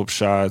some dope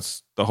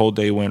shots. The whole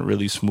day went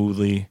really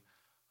smoothly.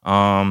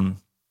 Had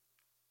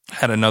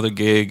another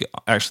gig,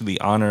 actually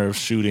the honor of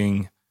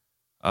shooting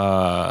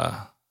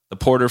the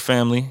Porter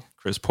family,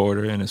 Chris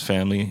Porter and his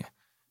family,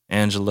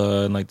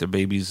 Angela and like their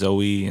baby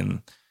Zoe,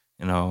 and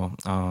you know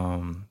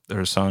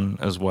their son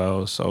as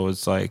well. So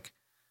it's like,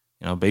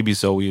 you know, baby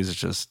Zoe is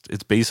just,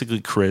 it's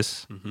basically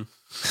Chris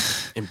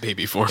in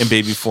baby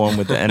form.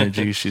 With the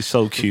energy. She's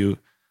so cute.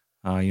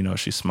 You know,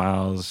 she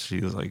smiles.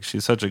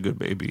 She's such a good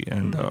baby.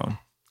 And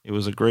it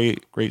was a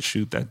great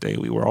shoot that day.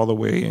 We were all the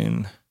way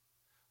in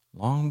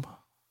Long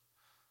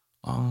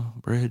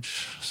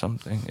Bridge,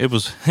 something. It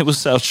was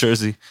South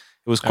Jersey.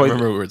 It was quite. I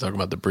remember we were talking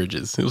about the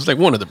bridges. It was like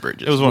one of the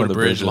bridges. It was one of the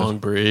bridges. Long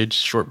Bridge,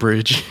 Short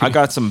Bridge. I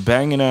got some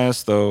banging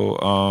ass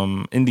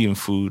though Indian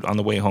food on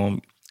the way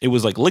home. It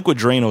was like liquid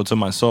Drano to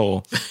my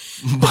soul,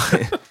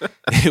 but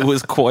it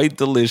was quite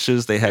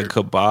delicious. They had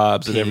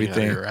kebabs and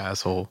everything. Your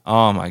asshole.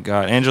 Oh my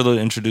god! Angela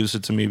introduced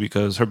it to me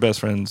because her best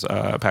friend's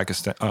Pakistani,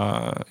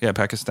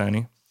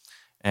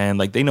 and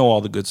like they know all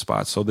the good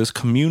spots. So this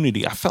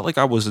community, I felt like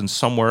I was in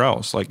somewhere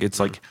else. Like it's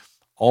like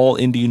all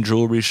Indian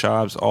jewelry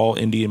shops, all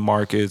Indian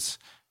markets,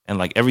 and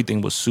like everything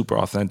was super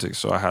authentic.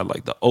 So I had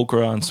like the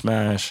okra on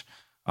smash,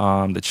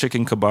 the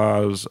chicken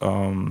kebabs.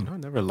 I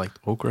never liked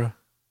okra.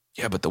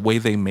 Yeah, but the way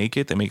they make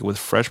it with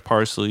fresh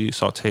parsley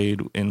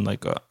sauteed in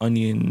like a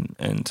onion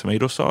and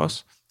tomato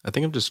sauce. I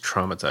think I'm just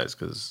traumatized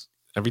because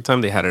every time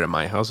they had it at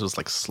my house, it was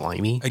like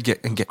slimy. I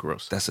get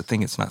gross. That's the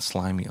thing; it's not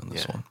slimy on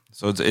this one.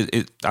 So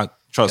it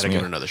trust me.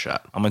 Give it another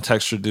shot. I'm a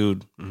texture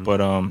dude, but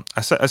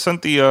I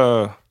sent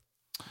the.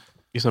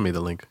 You sent me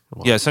the link.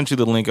 Yeah, I sent you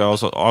the link. I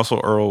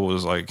also Earl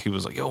was like, he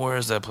was like, yo, where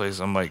is that place?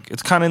 I'm like,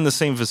 it's kind of in the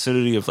same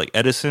vicinity of like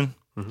Edison,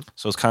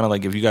 so it's kind of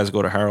like if you guys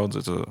go to Harold's,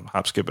 it's a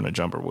hop, skip, and a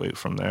jump away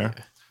from there.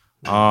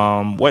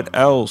 What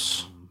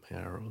else?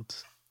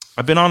 Harold's.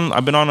 I've been on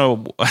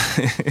a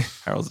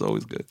Harold's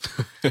always good.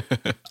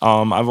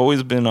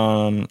 I've been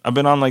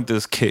on like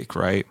this kick,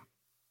 right?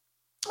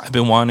 I've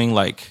been wanting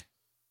like,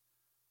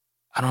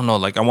 I don't know,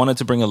 like I wanted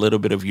to bring a little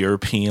bit of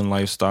European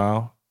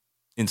lifestyle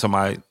into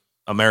my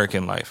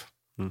American life.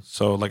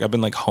 So like I've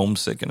been like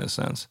homesick in a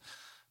sense.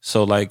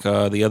 So like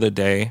the other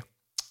day,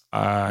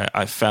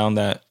 I found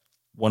that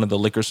one of the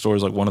liquor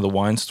stores, like one of the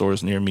wine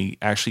stores near me,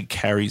 actually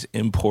carries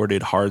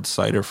imported hard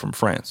cider from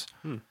France.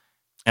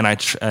 And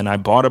I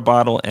bought a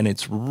bottle, and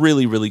it's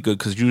really, really good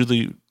because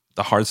usually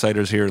the hard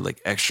ciders here are like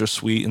extra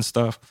sweet and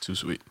stuff. Too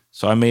sweet.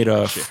 So I made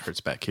a shit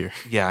hurts back here.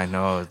 Yeah, I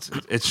know.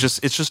 It's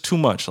just too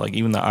much. Like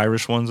even the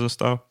Irish ones and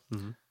stuff.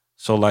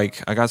 So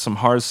like I got some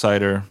hard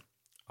cider.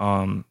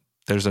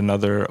 There's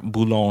another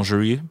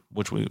boulangerie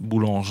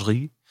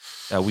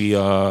that we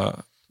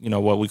you know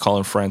what we call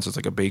in France, it's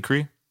like a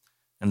bakery.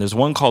 And there's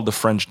one called the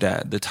French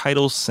Dad. The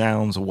title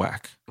sounds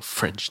whack.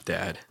 French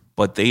Dad.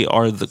 But they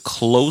are the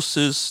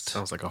closest.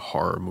 Sounds like a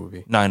horror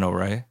movie. No, I know,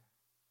 right?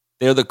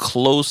 They're the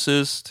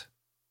closest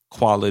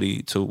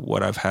quality to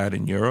what I've had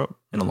in Europe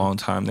in a long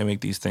time. They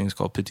make these things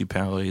called petit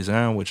pain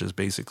raisin, which is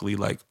basically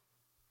like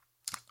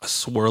a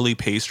swirly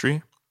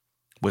pastry,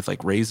 with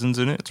like raisins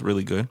in it. It's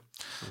really good.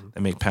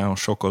 They make pain au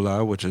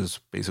chocolat, which is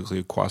basically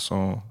a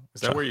croissant.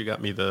 Is that where you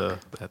got me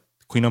that?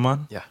 Queen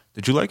Amman? Yeah.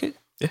 Did you like it?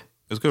 Yeah.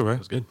 It was good, right? It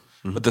was good.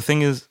 Mm-hmm. But the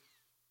thing is,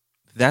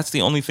 that's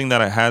the only thing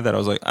that I had that I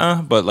was like,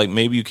 but like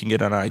maybe you can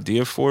get an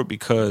idea for it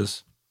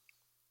because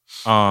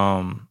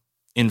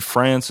in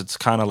France, it's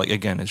kind of like,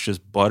 again, it's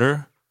just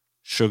butter,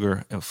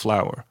 sugar, and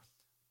flour.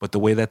 But the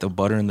way that the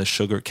butter and the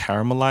sugar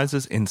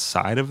caramelizes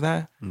inside of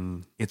that,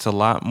 it's a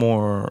lot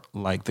more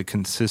like the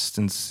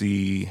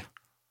consistency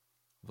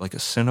of like a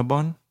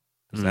Cinnabon.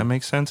 Does that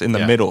make sense? In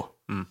the middle.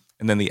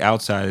 And then the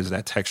outside is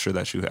that texture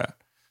that you had.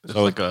 It's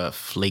so like a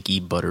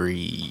flaky,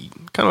 buttery,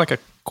 kind of like a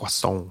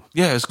croissant.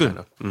 Yeah, it's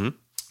good.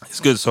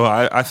 It's good. So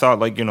I thought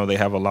like, they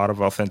have a lot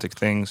of authentic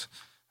things.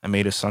 I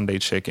made a Sunday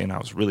chicken. I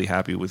was really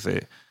happy with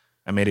it.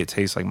 I made it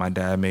taste like my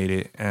dad made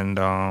it. And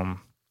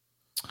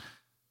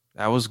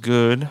that was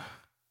good.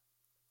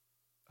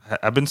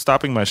 I've been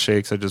stopping my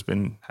shakes. I've just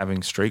been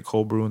having straight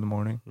cold brew in the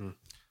morning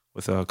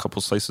with a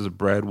couple slices of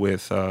bread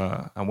with,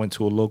 I went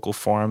to a local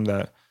farm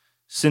that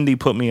Cindy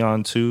put me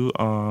on to.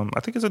 I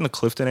think it's in the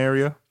Clifton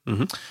area.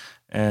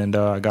 And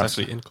I got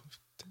actually in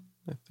Clifton,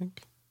 I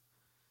think.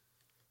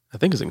 I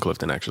think it's in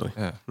Clifton, actually.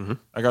 Yeah.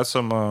 I got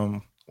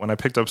some, when I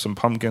picked up some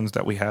pumpkins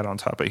that we had on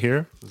top of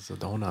here. The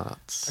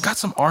donuts. I got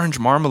some orange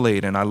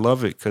marmalade, and I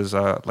love it because,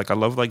 I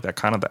love like that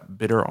kind of that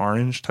bitter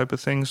orange type of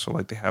thing. So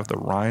like they have the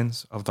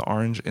rinds of the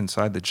orange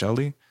inside the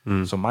jelly.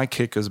 So my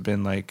kick has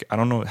been like, I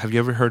don't know, have you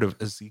ever heard of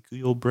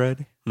Ezekiel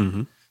bread?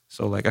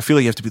 So like I feel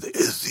like you have to be the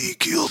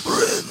Ezekiel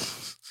bread.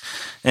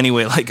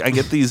 Anyway, like I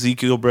get the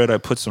Ezekiel bread, I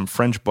put some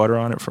French butter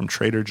on it from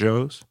Trader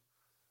Joe's,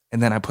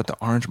 and then I put the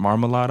orange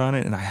marmalade on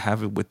it, and I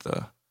have it with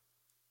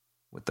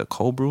the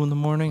cold brew in the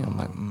morning. I'm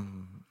like,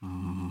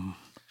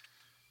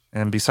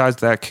 And besides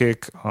that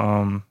kick,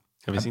 have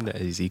you seen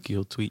that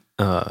Ezekiel tweet,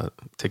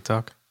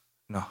 TikTok?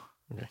 No.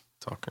 Okay,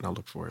 talk and I'll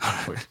look for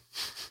it.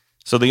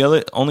 So the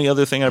only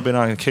other thing I've been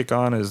on a kick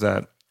on is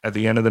that at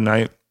the end of the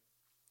night,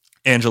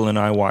 Angela and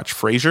I watch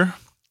Frasier.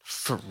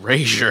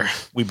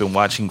 We've been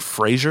watching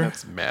Frasier.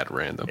 That's mad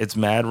random. It's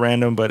mad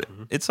random, but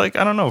it's like,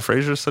 I don't know,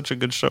 Frasier is such a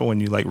good show when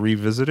you like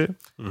revisit it.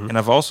 And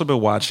I've also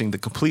been watching the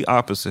complete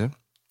opposite,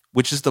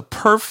 which is the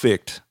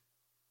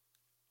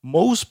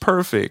most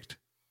perfect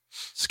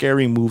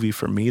scary movie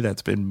for me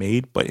that's been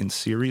made, but in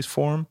series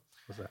form.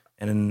 What's that?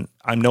 And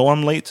I know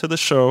I'm late to the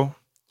show,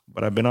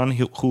 but I've been on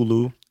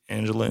Hulu.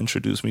 Angela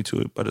introduced me to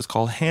it, but it's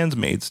called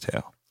Handmaid's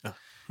Tale.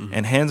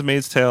 And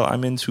Handmaid's Tale,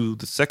 I'm into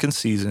the second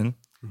season.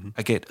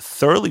 I get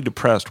thoroughly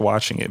depressed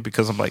watching it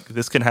because I'm like,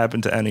 this can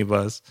happen to any of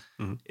us.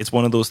 It's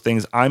one of those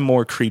things. I'm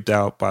more creeped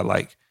out by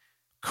like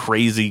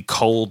crazy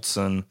cults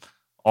and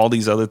all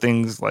these other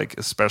things, like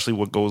especially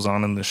what goes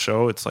on in the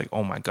show. It's like,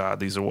 oh my God,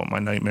 these are what my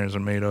nightmares are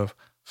made of.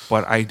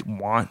 But I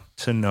want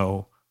to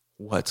know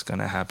what's going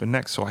to happen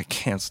next, so I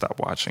can't stop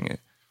watching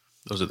it.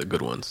 Those are the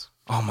good ones.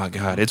 Oh my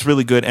God, it's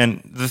really good.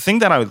 And the thing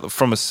that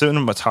from a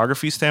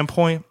cinematography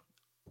standpoint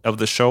of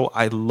the show,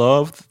 I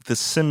love the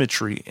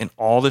symmetry in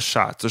all the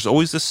shots. There's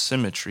always this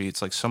symmetry.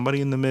 It's like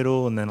somebody in the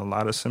middle and then a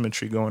lot of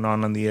symmetry going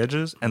on the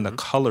edges and the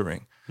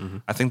coloring.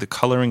 I think the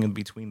coloring in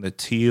between the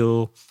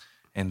teal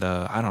and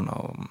the, I don't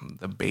know,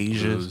 the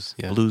beiges,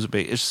 blues,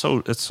 beige, it's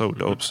so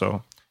dope.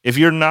 So if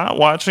you're not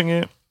watching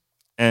it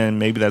and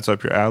maybe that's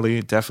up your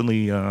alley,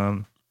 definitely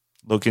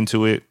look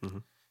into it.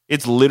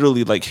 It's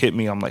literally like hit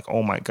me. I'm like,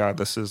 oh my God,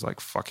 this is like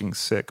fucking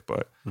sick,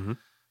 but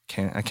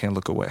I can't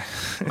look away.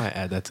 I might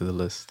add that to the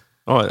list.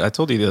 Oh, I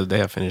told you the other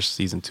day I finished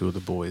season 2 of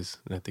The Boys,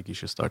 and I think you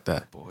should start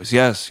that. Boys,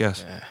 yes. Yeah.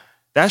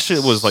 That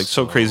shit was like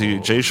so crazy.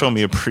 Jay showed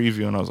me a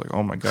preview, and I was like,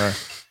 oh my God.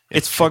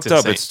 It's fucked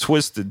up. It's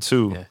twisted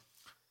too. Yeah.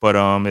 But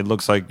it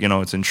looks like,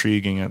 it's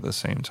intriguing at the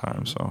same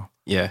time. So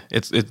yeah,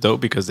 it's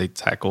dope because they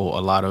tackle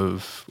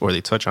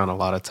they touch on a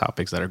lot of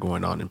topics that are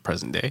going on in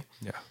present day.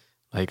 Yeah.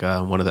 Like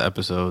one of the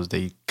episodes,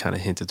 they kind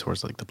of hinted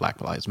towards like the Black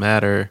Lives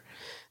Matter.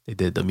 They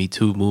did the Me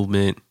Too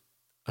movement.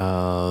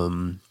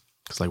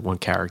 It's like one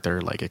character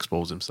like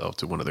exposed himself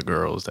to one of the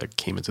girls that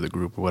came into the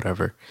group or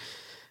whatever.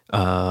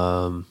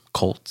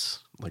 Cults,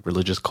 like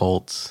religious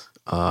cults.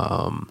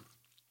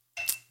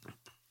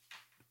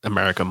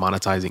 America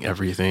monetizing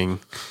everything.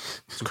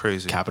 It's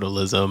crazy.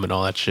 Capitalism and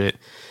all that shit.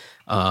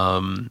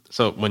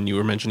 So when you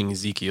were mentioning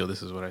Ezekiel,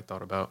 this is what I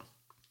thought about.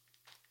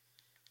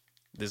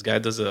 This guy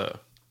does Am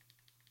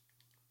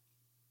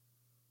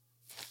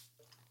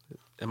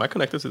I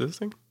connected to this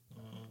thing?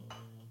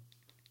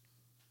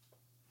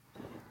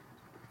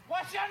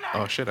 What's your name?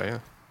 Oh shit, I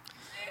am.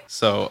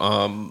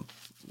 So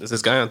there's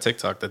this guy on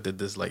TikTok that did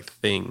this like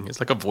thing.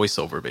 It's like a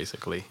voiceover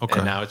basically. Okay.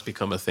 And now it's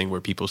become a thing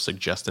where people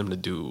suggest him to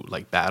do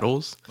like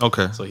battles.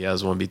 Okay. So he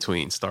has one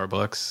between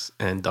Starbucks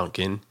and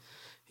Dunkin'.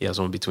 He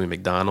has one between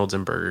McDonald's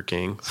and Burger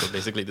King. So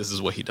basically this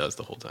is what he does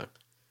the whole time.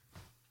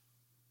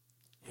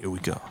 Here we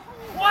go.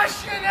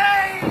 What's your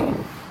name?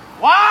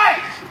 What?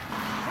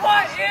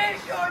 What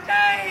is your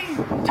name?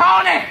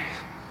 Tony!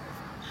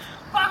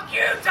 Fuck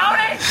you,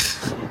 Tony!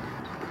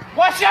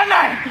 What's your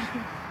name?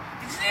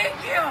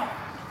 Ezekiel!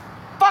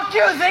 Fuck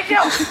you,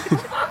 Ezekiel!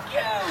 Fuck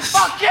you!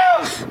 Fuck you!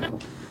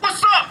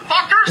 What's up,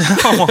 fucker?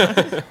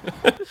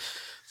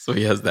 So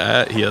he has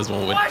that. He has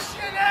one with What's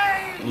your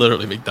name?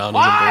 literally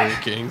McDonald's What? and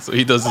Burger King. So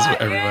he does this with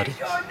What everybody. is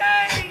your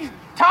name?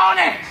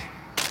 Tony!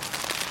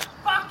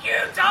 Fuck you,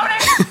 Tony!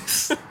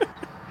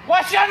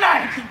 What's your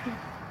name?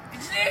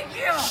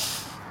 Ezekiel!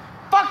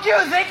 Fuck you,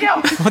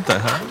 Ezekiel! What the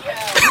hell?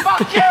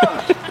 Fuck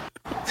you!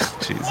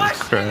 Jesus What's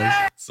your Christ.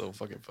 name? So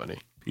fucking funny.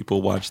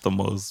 People watch the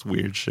most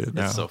weird shit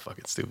now. It's so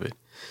fucking stupid.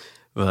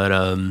 But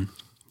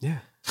yeah.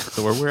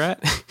 So where we're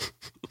at.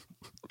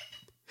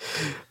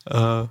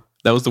 That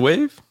was the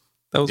wave.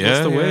 That was What's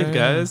the Wave,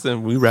 guys.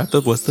 And we wrapped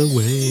up What's the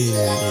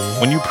Wave.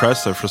 When you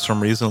pressed it, for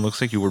some reason, it looks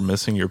like you were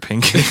missing your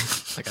pinky.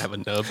 Like I have a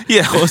nub.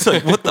 Yeah, I was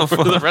like, what the Where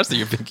did the fuck? rest of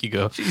your pinky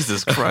go?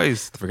 Jesus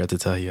Christ. I forgot to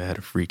tell you I had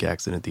a freak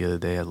accident the other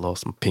day. I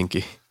lost my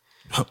pinky.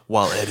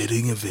 While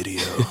editing a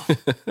video.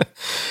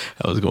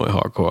 I was going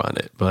hardcore on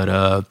it.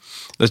 But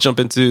let's jump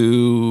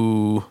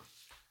into...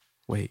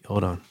 Wait,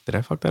 hold on. Did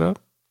I fuck that up?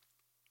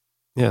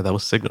 Yeah, that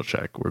was Signal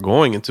Check. We're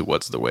going into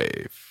What's the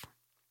Wave.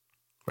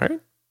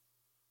 Right?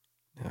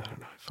 Yeah, I don't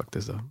know. I fucked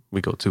this up.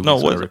 We go 2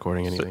 weeks without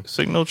recording anything.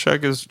 Signal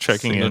Check is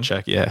checking Signal in.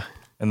 Check, yeah.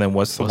 And then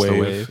What's the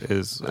Wave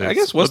is I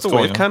guess What's the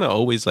going Wave on. kind of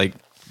always like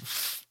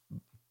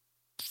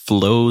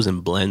flows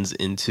and blends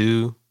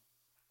into...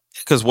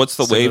 Because What's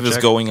the Signal Wave is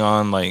Check. going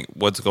on, like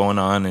what's going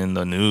on in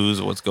the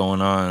news, what's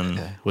going on.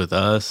 with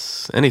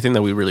us, anything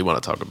that we really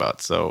want to talk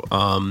about. So,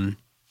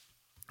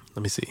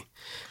 let me see.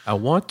 I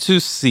want to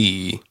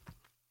see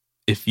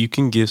if you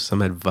can give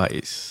some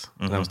advice.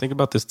 And I was thinking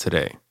about this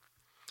today.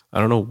 I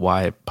don't know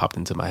why it popped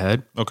into my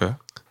head. Okay.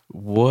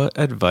 What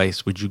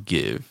advice would you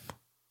give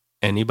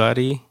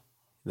anybody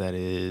that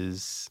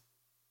is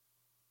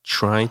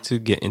trying to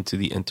get into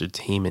the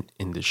entertainment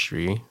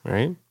industry,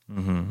 right?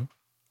 Mm-hmm.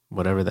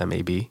 Whatever that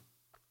may be,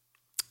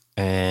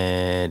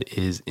 and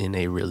is in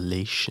a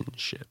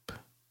relationship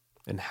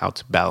and how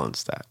to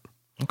balance that?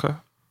 Okay.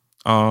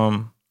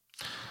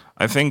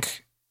 I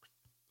think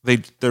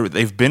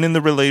they've been in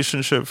the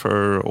relationship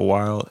for a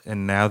while,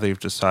 and now they've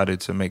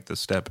decided to make the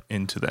step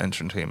into the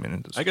entertainment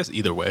industry. I guess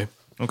either way.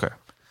 Okay.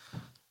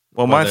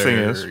 Well, my Whether thing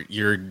is,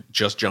 you're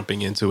just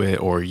jumping into it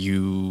or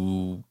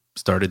you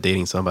started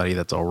dating somebody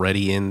that's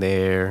already in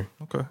there.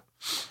 okay.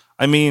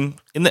 I mean,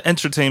 in the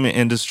entertainment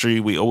industry,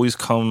 we always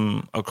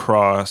come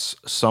across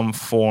some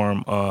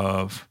form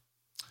of.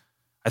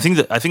 I think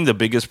the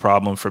biggest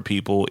problem for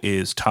people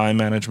is time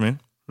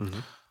management.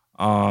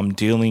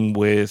 Dealing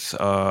with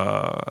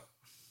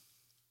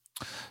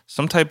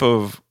some type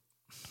of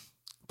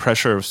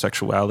pressure of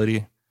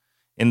sexuality,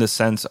 in the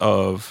sense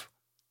of,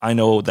 I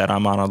know that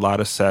I'm on a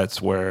lot of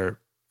sets where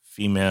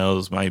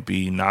females might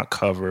be not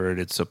covered.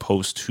 It's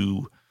supposed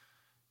to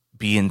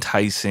be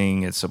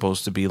enticing. It's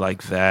supposed to be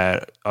like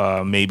that.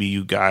 Maybe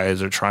you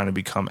guys are trying to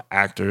become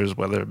actors,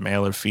 whether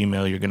male or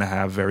female. You're going to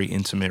have very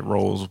intimate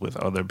roles with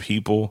other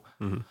people.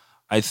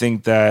 I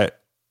think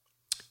that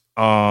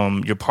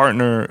your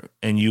partner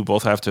and you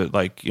both have to,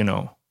 like,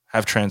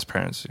 have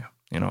transparency.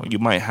 You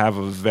might have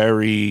a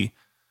very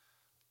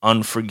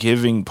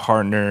unforgiving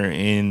partner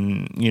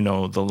in,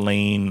 the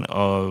lane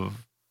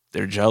of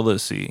their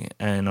jealousy.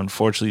 And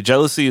unfortunately,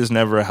 jealousy is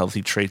never a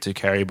healthy trait to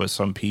carry, but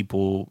some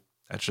people,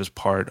 that's just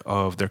part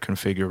of their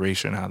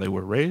configuration, how they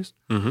were raised.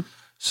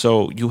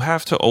 So you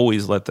have to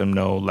always let them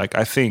know, like,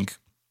 I think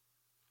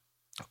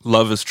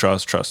love is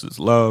trust, trust is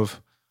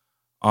love.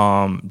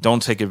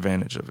 Don't take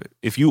advantage of it.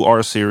 If you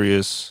are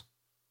serious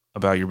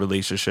about your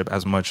relationship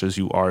as much as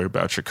you are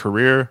about your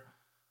career,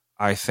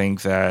 I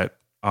think that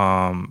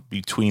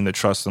between the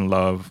trust and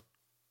love,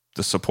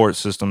 the support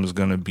system is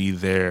going to be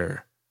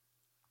there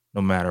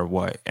no matter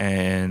what.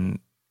 And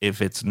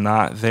if it's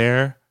not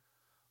there,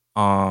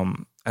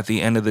 at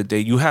the end of the day,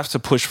 you have to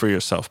push for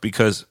yourself,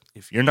 because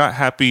if you're not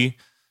happy,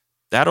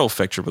 that'll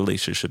affect your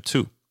relationship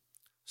too.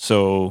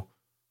 So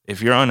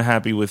if you're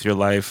unhappy with your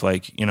life,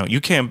 like,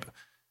 you can't,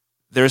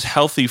 there's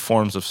healthy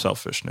forms of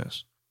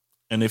selfishness.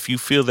 And if you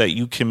feel that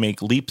you can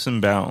make leaps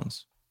and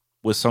bounds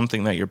with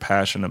something that you're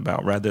passionate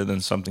about, rather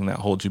than something that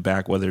holds you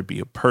back, whether it be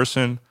a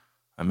person,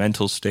 a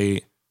mental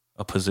state,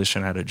 a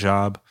position at a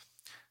job,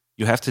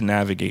 you have to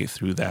navigate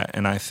through that.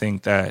 And I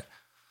think that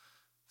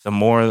the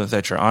more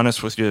that you're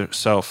honest with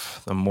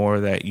yourself, the more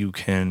that you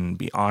can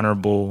be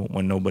honorable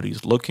when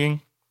nobody's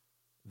looking,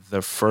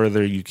 the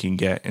further you can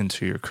get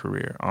into your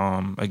career.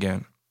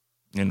 Again,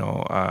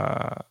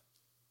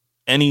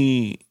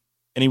 any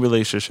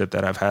relationship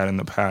that I've had in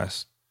the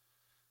past,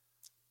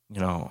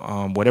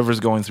 whatever's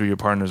going through your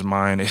partner's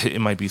mind, it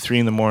might be 3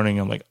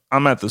 a.m.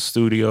 I'm at the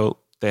studio.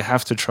 They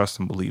have to trust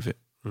and believe it.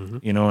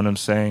 You know what I'm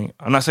saying?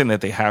 I'm not saying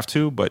that they have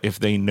to, but if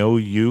they know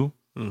you,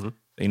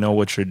 they know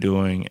what you're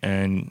doing.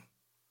 And,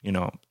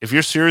 if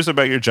you're serious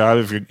about your job,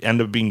 if you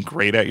end up being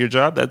great at your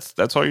job,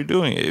 that's all you're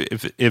doing.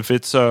 If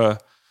it's,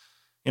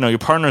 your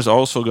partner's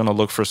also going to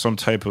look for some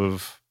type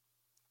of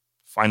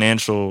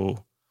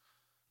financial,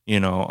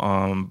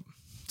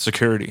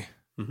 security.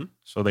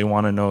 So they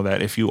want to know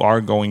that if you are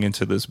going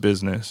into this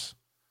business,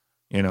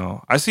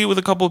 I see it with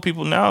a couple of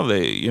people now,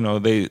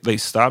 they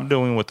stop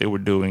doing what they were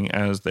doing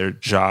as their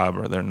job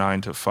or their 9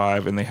 to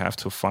 5, and they have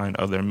to find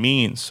other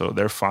means. So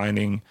they're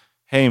finding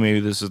hey,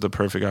 maybe this is the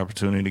perfect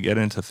opportunity to get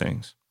into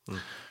things.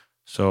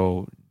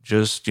 So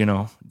just,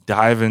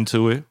 dive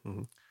into it.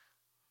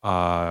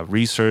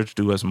 Research,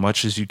 do as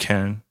much as you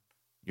can.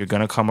 You're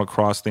going to come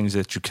across things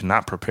that you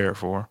cannot prepare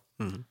for,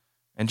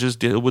 and just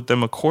deal with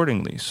them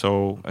accordingly.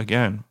 So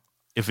again,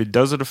 if it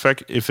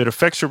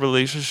affects your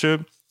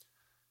relationship,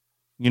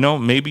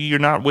 maybe you're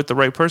not with the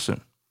right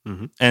person.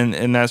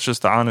 And that's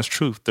just the honest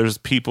truth. There's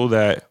people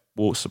that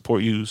will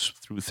support you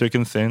through thick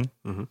and thin.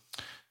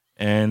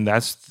 And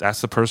that's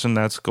the person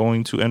that's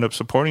going to end up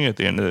supporting you at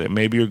the end of the day.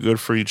 Maybe you're good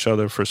for each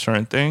other for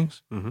certain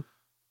things,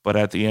 but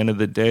at the end of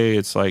the day,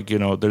 it's like,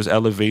 there's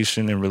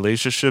elevation in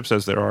relationships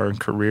as there are in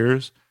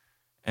careers.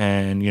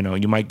 And,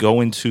 you might go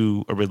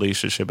into a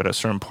relationship at a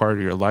certain part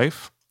of your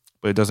life,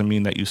 but it doesn't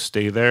mean that you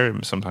stay there.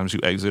 And sometimes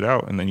you exit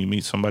out and then you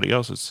meet somebody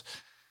else.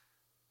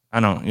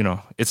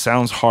 It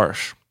sounds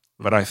harsh,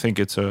 but I think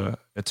it's a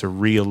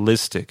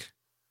realistic,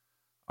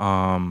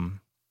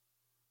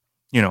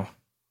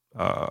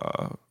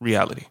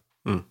 reality.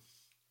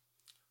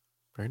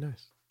 Very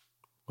nice.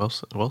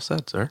 Well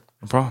said, sir.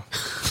 No problem.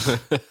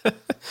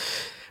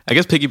 I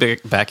guess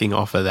piggybacking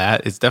off of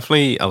that, it's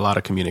definitely a lot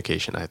of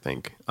communication, I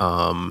think.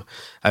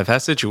 I've had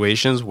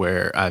situations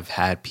where I've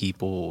had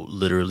people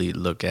literally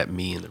look at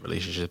me in the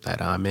relationship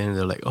that I'm in, and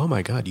they're like, oh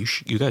my God, you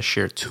guys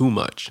share too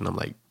much. And I'm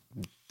like,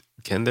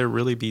 can there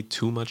really be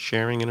too much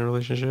sharing in a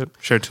relationship?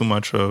 Share too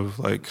much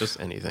of just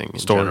anything.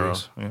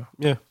 Stories.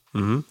 Yeah.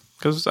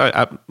 Because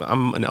I'm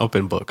an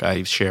open book.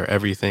 I share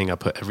everything. I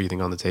put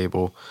everything on the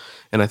table.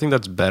 And I think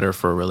that's better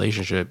for a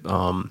relationship,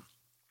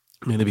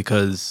 mainly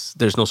because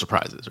there's no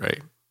surprises,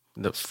 right?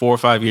 4 or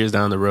 5 years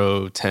down the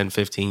road, 10,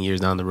 15 years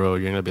down the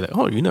road, you're going to be like,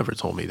 oh, you never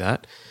told me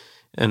that.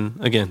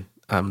 And again,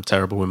 I'm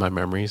terrible with my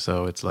memory.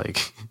 So it's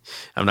like,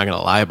 I'm not going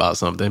to lie about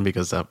something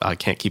because I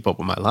can't keep up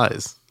with my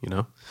lies,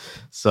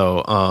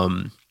 So,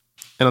 and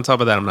on top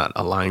of that, I'm not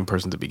a lying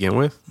person to begin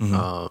with.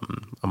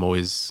 I'm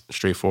always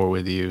straightforward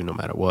with you no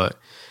matter what.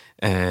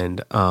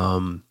 And,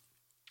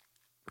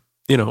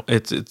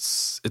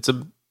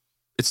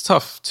 it's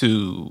tough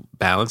to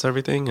balance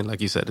everything. And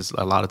like you said, it's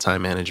a lot of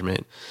time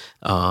management.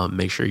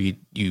 Make sure you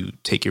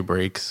take your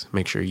breaks.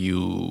 Make sure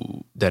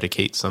you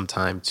dedicate some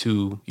time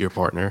to your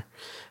partner.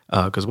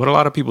 Because what a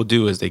lot of people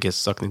do is they get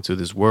sucked into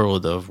this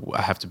world of,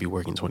 I have to be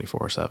working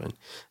 24/7.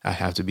 I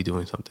have to be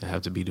doing something. I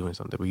have to be doing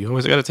something. But you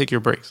always got to take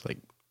your breaks. Like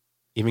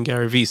even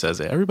Gary Vee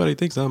says it. Everybody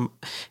thinks I'm up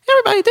 24/7.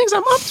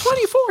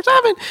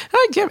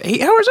 I get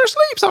 8 hours of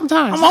sleep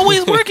sometimes. I'm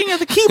always working at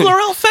the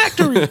Keebler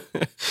factory.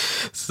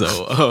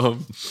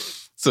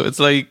 So it's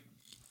like,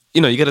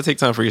 you got to take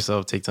time for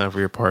yourself, take time for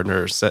your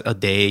partner, set a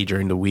day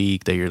during the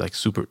week that you're like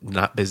super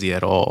not busy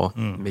at all.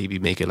 Maybe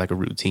make it like a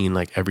routine,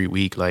 like every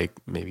week, like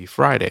maybe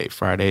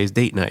Friday's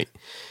date night,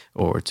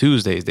 or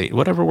Tuesday's date,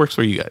 whatever works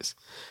for you guys.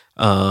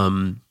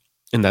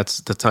 And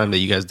that's the time that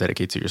you guys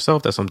dedicate to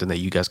yourself. That's something that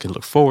you guys can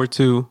look forward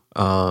to,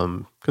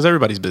 because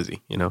everybody's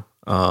busy,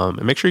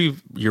 and make sure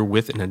you're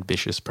with an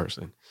ambitious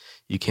person.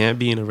 You can't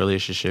be in a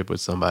relationship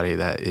with somebody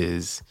that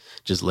is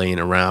just laying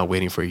around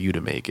waiting for you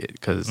to make it,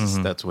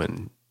 because that's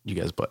when you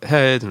guys butt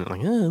heads and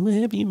like, oh, well,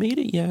 have you made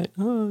it yet?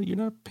 Oh, you're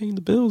not paying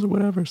the bills or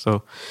whatever.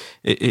 So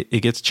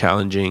it gets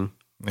challenging.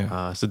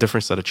 Yeah. It's a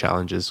different set of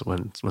challenges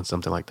when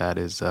something like that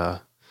is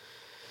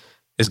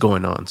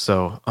going on.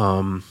 So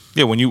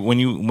when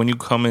you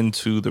come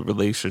into the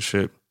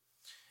relationship,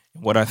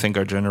 what I think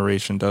our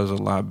generation does a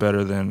lot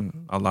better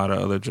than a lot of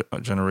other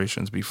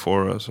generations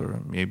before us,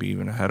 or maybe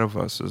even ahead of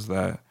us, is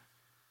that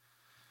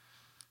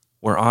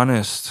we're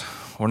honest.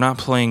 We're not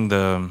playing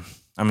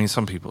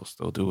some people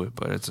still do it,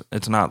 but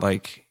it's not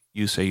like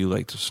you say you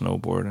like to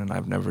snowboard and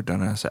I've never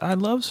done it. I say, I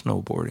love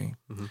snowboarding.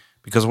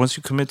 Because once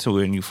you commit to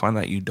it and you find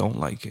that you don't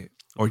like it,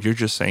 or you're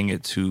just saying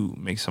it to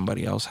make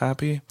somebody else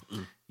happy,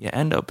 you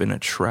end up in a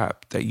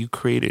trap that you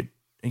created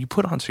and you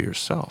put onto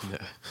yourself.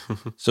 Yeah.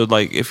 So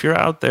like, if you're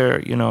out there,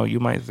 you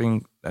might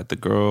think that the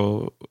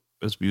girl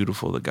is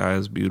beautiful, the guy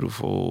is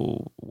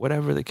beautiful,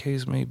 whatever the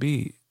case may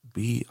be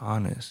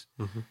honest.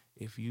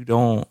 If you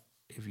don't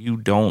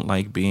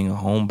like being a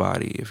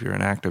homebody, if you're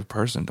an active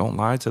person, don't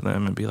lie to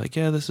them and be like,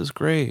 yeah, this is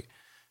great.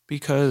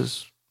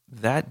 Because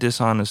that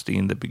dishonesty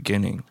in the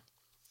beginning,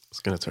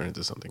 it's going to turn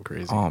into something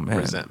crazy. Oh, man.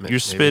 Resentment, you're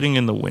spitting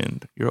in the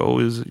wind. You're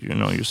always,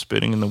 you're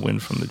spitting in the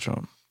wind from the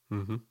jump.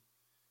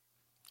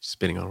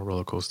 Spitting on a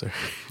roller coaster.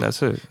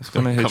 That's it. It's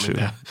going to hit you.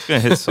 Down. It's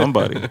going to hit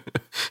somebody.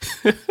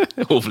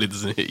 Hopefully it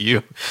doesn't hit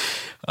you.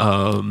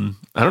 I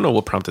don't know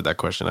what prompted that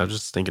question. I was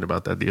just thinking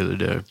about that the other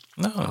day.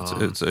 No,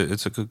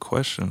 it's a good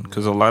question,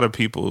 because a lot of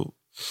people,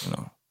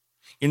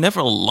 you're never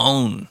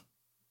alone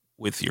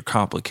with your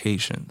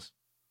complications.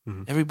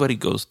 Everybody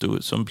goes through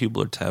it. Some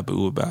people are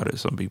taboo about it.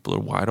 Some people are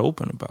wide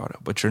open about it.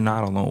 But you're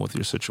not alone with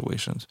your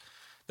situations.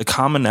 The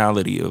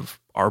commonality of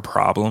our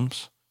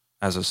problems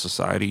as a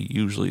society,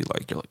 usually you're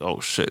like, oh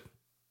shit,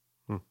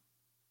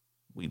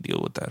 we deal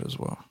with that as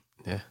well.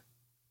 Yeah.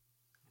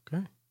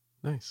 Okay.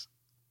 Nice.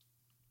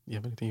 You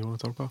have anything you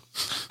want to talk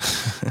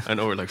about? I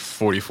know we're like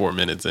 44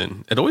 minutes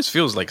in. It always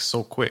feels like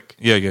so quick.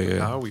 Yeah.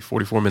 How are we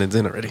 44 minutes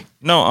in already?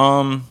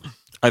 No,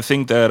 I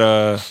think that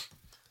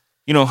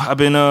you know, I've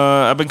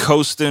been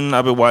coasting.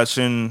 I've been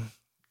watching.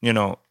 You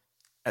know,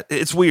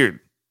 it's weird.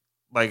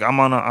 Like I'm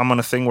on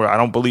a thing where I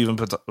don't believe in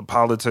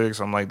politics.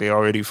 I'm like, they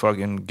already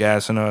fucking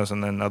gassing us,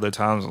 and then other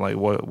times I'm like,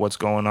 what's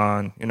going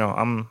on? You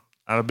know,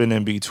 I've been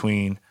in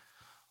between.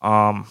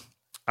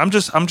 I'm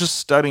just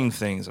studying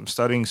things. I'm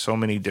studying so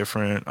many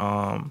different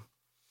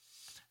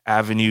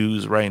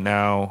avenues right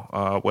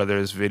now, whether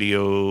it's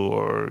video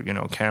or, you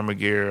know, camera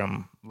gear.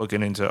 I'm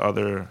looking into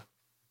other,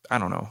 I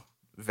don't know,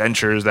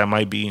 ventures that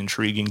might be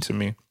intriguing to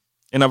me.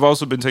 And I've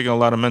also been taking a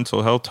lot of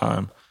mental health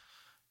time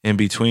in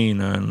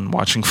between and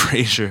watching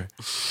Frasier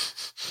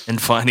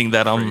and finding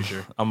that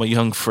I'm a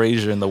young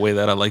Frasier in the way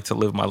that I like to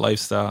live my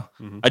lifestyle.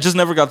 I just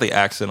never got the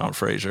accent on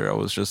Frasier. I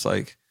was just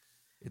like,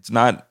 it's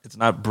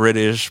not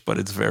British, but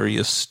it's very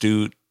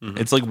astute.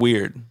 It's like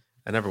weird.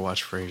 I never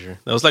watched Frasier.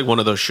 That was like one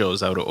of those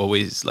shows I would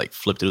always like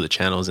flip through the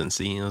channels and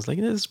see. And I was like,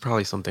 this is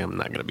probably something I'm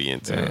not going to be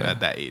into at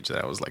that age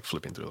that I was like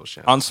flipping through those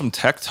channels. On some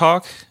tech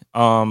talk,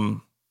 I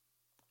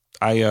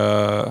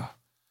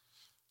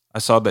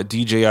saw that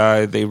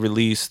DJI, they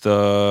released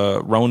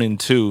the Ronin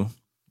 2,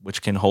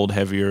 which can hold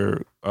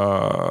heavier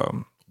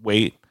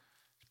weight.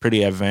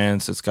 Pretty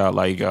advanced. It's got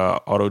like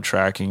auto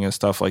tracking and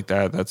stuff like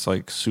that. That's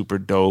like super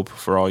dope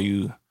for all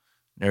you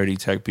nerdy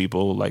tech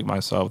people like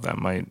myself that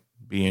might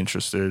be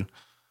interested.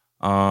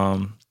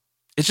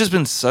 It's just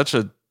been such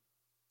a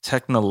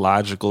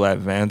technological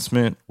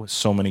advancement with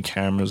so many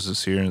cameras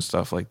this year and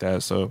stuff like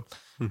that. So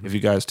if you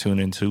guys tune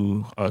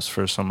into us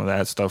for some of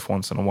that stuff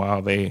once in a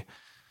while,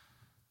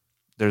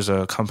 there's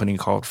a company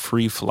called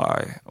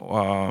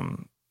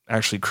FreeFly.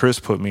 Actually, Chris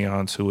put me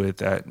onto it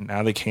that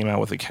now they came out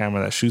with a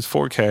camera that shoots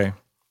 4K,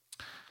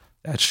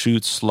 that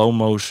shoots slow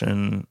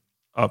motion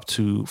up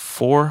to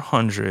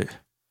 400.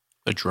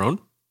 A drone?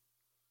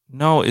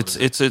 No, it's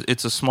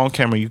a small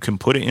camera. You can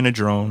put it in a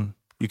drone.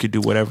 You could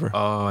do whatever.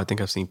 Oh, I think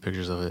I've seen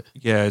pictures of it.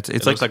 Yeah,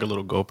 it looks like a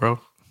little GoPro.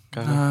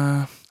 Kind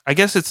of. I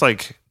guess it's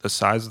like the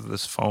size of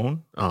this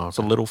phone. Oh, okay. It's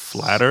a little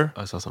flatter.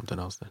 I saw something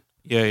else then.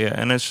 Yeah,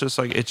 and it's just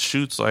like it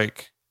shoots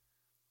like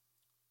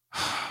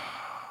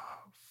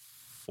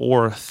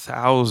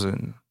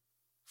 4,000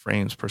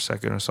 frames per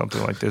second or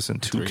something like this in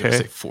 2K.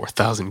 Say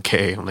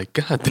 4,000K. I'm like,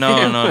 God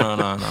damn.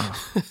 No.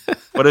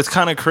 But it's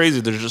kind of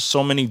crazy. There's just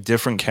so many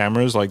different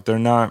cameras. Like they're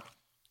not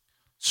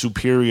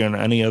superior in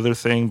any other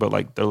thing, but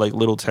like they're like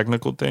little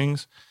technical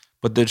things.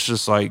 But it's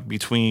just like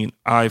between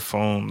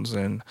iPhones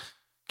and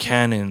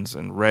Canons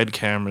and Red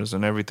cameras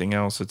and everything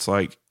else, it's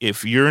like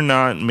if you're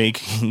not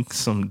making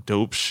some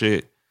dope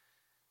shit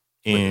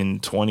in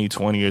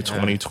 2020 or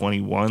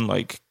 2021,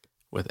 like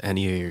with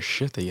any of your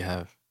shit that you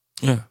have,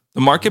 the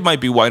market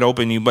might be wide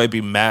open. You might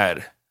be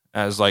mad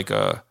as like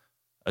a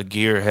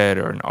gearhead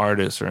or an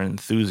artist or an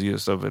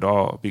enthusiast of it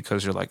all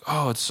because you're like,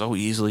 oh, it's so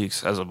easily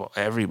accessible.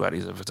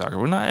 Everybody's a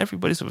photographer. Well, not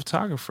everybody's a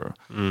photographer.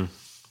 We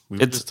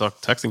were just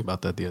texting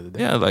about that the other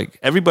day. Yeah, like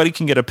everybody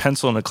can get a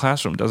pencil in a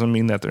classroom. Doesn't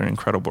mean that they're an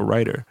incredible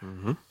writer.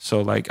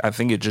 So like, I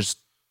think it just,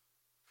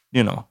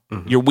 you know,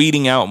 you're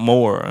weeding out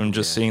more and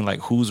just seeing like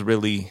who's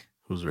really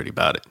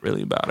about it.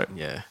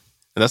 Yeah.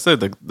 And that's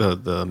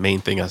the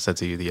main thing I said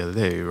to you the other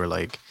day. We were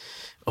like,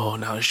 oh,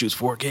 now it shoots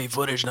 4K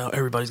footage. Now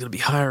everybody's going to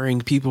be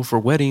hiring people for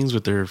weddings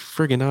with their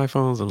friggin'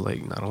 iPhones. I'm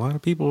like, not a lot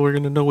of people are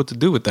going to know what to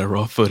do with that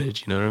raw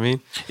footage. You know what I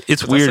mean?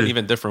 It's weird. That's an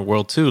even different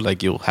world too.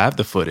 Like you'll have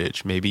the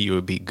footage. Maybe you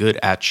would be good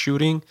at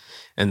shooting.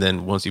 And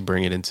then once you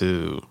bring it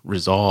into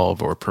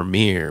Resolve or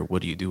Premiere,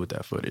 what do you do with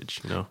that footage?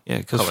 You know? Yeah,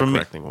 because for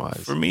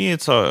me,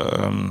 it's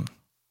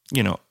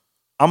you know,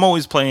 I'm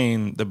always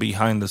playing the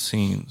behind the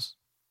scenes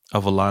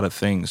of a lot of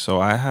things. So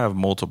I have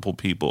multiple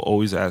people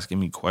always asking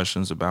me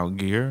questions about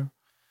gear.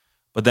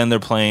 But then they're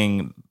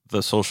playing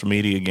the social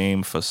media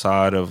game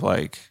facade of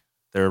like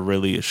they're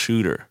really a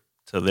shooter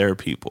to their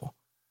people.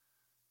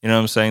 You know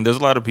what I'm saying? There's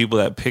a lot of people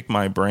that pick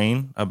my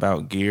brain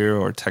about gear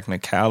or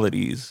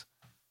technicalities,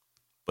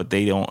 but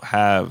they don't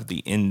have the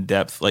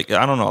in-depth. Like,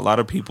 I don't know, a lot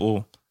of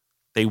people,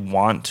 they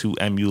want to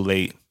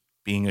emulate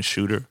being a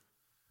shooter,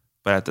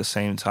 but at the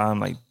same time,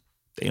 like,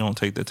 they don't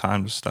take the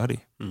time to study.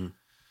 And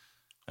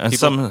I was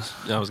going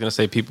to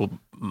say people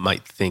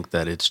might think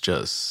that it's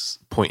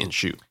just point and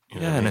shoot. You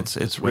know and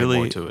it's really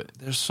more to it.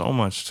 There's so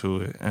much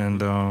to it,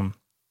 and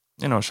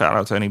you know, shout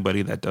out to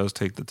anybody that does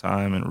take the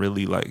time and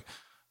really like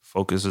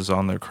focuses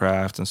on their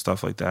craft and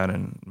stuff like that,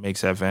 and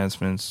makes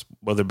advancements,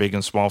 whether big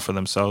and small, for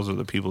themselves or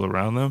the people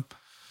around them.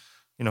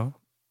 You know,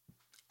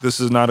 this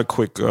is not a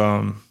quick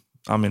I'm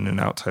in and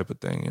out type of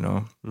thing. You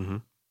know,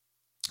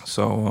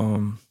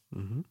 so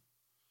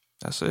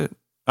that's it.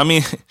 I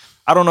mean,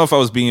 I don't know if I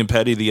was being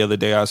petty the other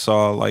day. I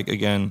saw like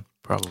again,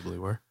 probably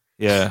were.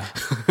 Yeah,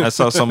 I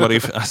saw somebody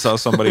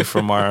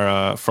from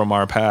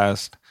our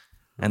past,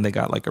 and they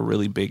got like a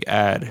really big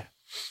ad,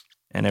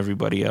 and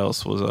everybody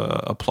else was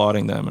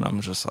applauding them, and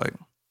I'm just like,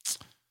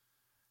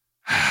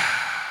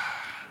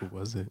 who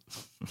was it?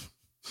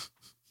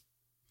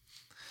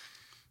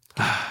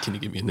 Can you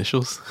give me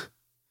initials?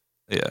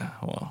 Yeah,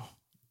 well,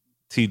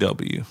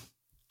 TW.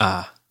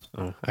 I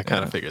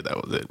kind of figured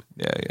that was it.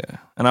 Yeah,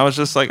 and I was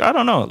just like, I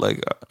don't know,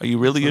 like, are you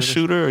really a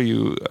shooter? Or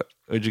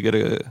did you get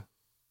a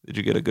Did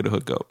you get a good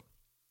hookup?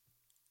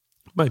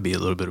 Might be a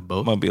little bit of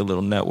both. Might be a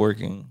little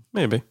networking.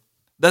 Maybe.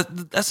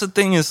 That's the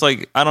thing. Is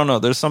like, I don't know.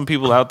 There's some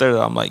people out there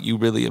that I'm like, you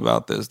really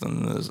about this?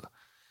 Then there's,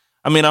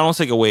 I mean, I don't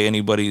take away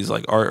anybody's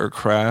like art or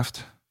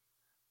craft,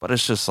 but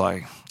it's just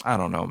like, I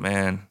don't know,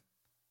 man.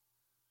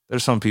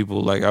 There's some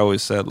people, like I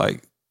always said,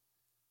 like,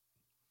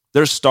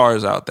 there's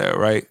stars out there,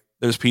 right?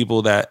 There's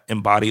people that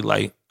embody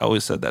light. I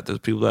always said that. There's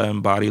people that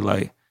embody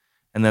light.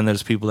 And then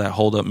there's people that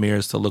hold up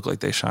mirrors to look like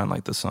they shine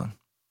like the sun.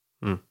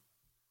 Mm. And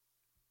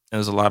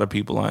there's a lot of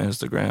people on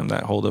Instagram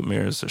that hold up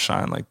mirrors to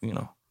shine like, you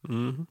know,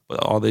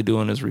 but all they're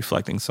doing is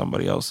reflecting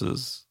somebody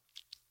else's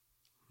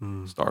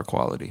star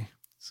quality.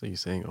 So you're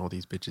saying all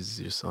these bitches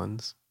is your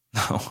sons?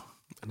 No.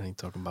 And I ain't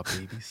talking about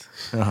babies.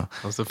 No.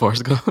 How's the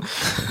farce go?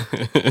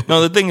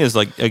 No, the thing is,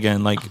 like,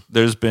 again, like,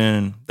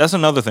 that's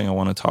another thing I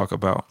want to talk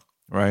about,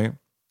 right?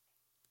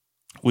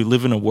 We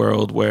live in a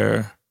world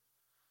where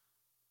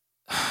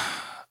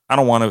I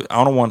want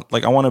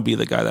to be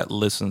the guy that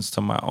listens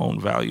to my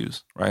own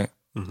values, right?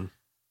 Mm-hmm.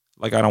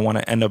 Like, I don't want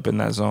to end up in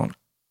that zone.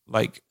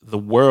 Like, the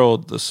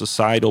world, the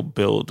societal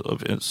build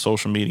of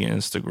social media,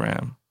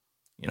 Instagram,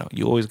 you know,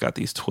 you always got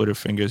these Twitter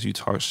fingers, you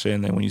talk shit,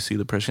 and then when you see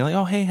the person, you're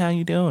like, oh, hey, how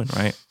you doing,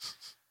 right?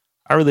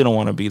 I really don't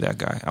want to be that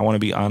guy. I want to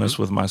be honest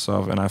with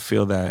myself, and I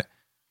feel that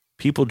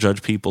people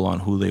judge people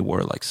on who they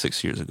were like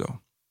 6 years ago.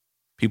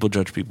 People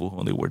judge people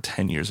who they were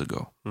 10 years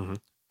ago. Mm-hmm.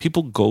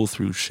 People go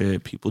through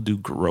shit. People do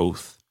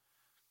growth.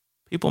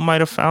 People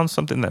might have found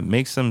something that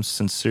makes them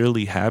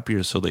sincerely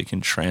happier so they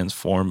can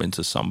transform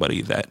into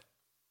somebody that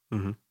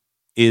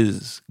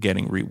is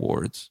getting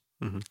rewards.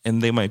 Mm-hmm.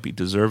 And they might be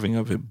deserving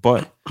of it,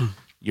 but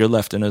you're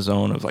left in a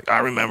zone of like, I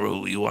remember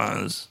who he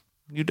was.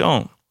 You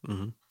don't.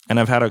 Mm-hmm. And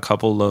I've had a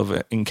couple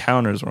of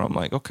encounters where I'm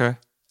like, okay,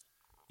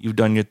 you've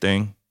done your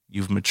thing.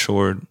 You've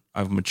matured.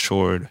 I've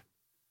matured.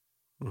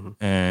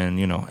 And,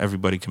 you know,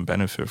 everybody can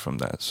benefit from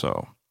that.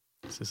 So,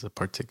 is this a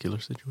particular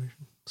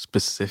situation?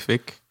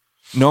 Specific?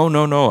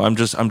 No. I'm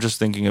just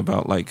thinking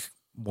about like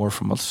more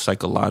from a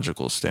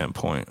psychological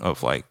standpoint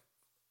of like,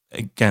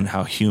 again,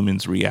 how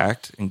humans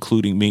react,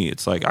 including me.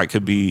 It's like I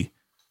could be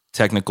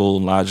technical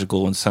and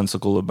logical and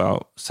sensible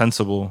about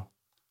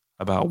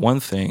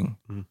one thing.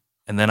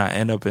 And then I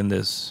end up in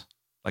this,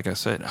 like I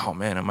said, oh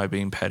man, am I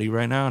being petty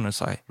right now? And it's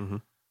like,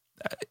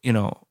 you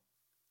know,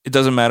 it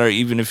doesn't matter.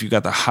 Even if you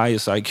got the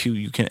highest IQ,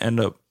 you can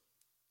end up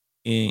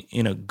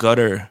in a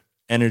gutter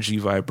energy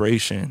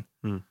vibration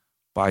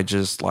by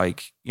just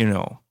like, you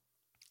know,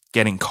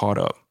 getting caught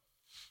up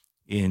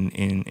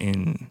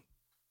in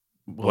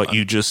what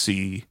you just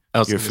see,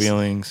 your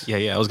feelings.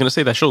 I was going to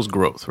say that shows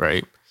growth,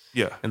 right?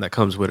 Yeah. And that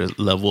comes with a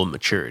level of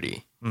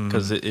maturity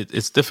because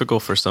it's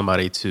difficult for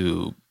somebody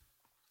to,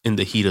 in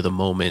the heat of the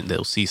moment,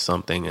 they'll see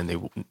something and they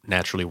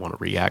naturally want to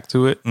react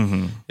to it.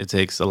 It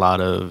takes a lot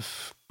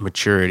of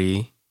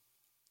maturity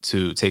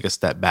to take a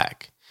step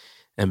back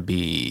and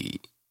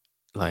be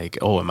like,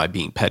 oh, am I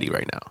being petty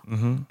right now?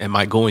 Am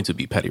I going to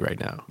be petty right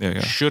now?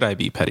 Should I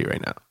be petty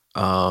right now?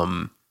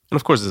 And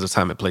of course, there's a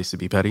time and place to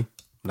be petty.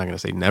 I'm not going to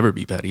say never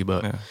be petty,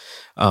 but,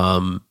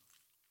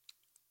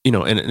 you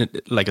know,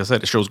 and like I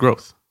said, it shows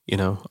growth, you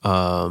know,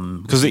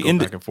 because you go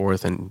back and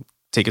forth and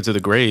take it to the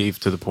grave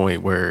to the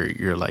point where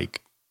you're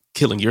like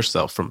killing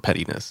yourself from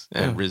pettiness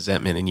and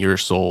resentment in your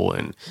soul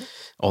and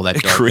all that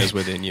darkness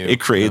within you.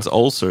 It creates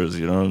ulcers,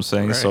 you know what I'm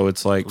saying? Right. So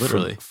it's like,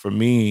 literally, for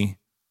me,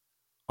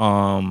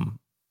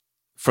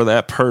 for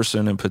that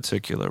person in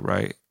particular,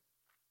 right?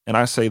 And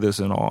I say this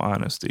in all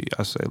honesty.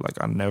 I say,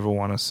 like, I never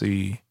want to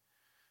see,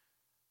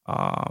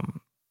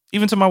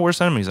 even to my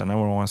worst enemies, I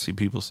never want to see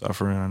people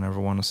suffering. I never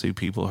want to see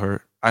people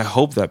hurt. I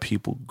hope that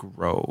people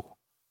grow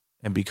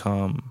and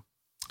become,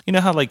 you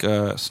know how like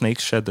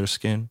snakes shed their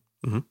skin?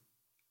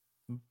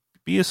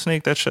 Be a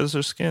snake that sheds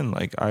their skin.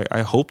 Like,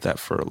 I hope that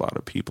for a lot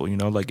of people, you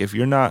know, like if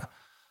you're not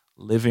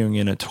living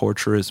in a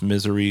torturous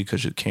misery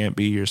because you can't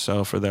be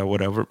yourself or that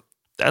whatever,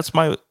 that's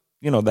my,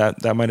 you know,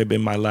 that might have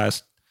been my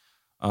last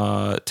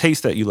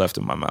taste that you left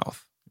in my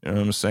mouth. You know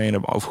what I'm saying?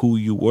 Of who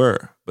you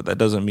were, but that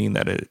doesn't mean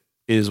that it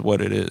is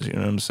what it is. You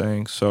know what I'm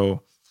saying?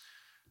 So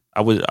I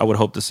would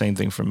hope the same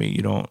thing for me.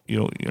 You don't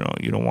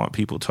want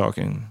people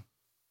talking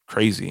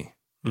crazy.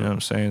 You know what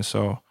I'm saying?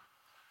 So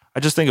I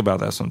just think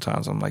about that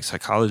sometimes. I'm like,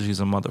 psychology is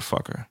a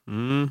motherfucker,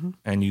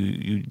 and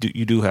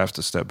you do have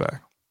to step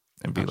back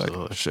and be like,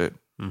 oh, shit.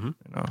 You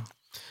know,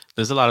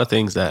 there's a lot of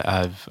things that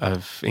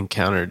I've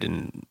encountered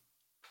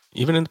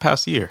even in the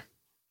past year,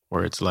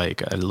 where it's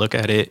like I look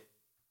at it.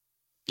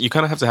 You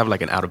kind of have to have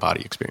like an out of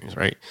body experience,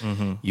 right?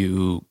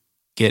 You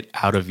get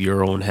out of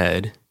your own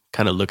head,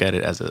 kind of look at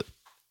it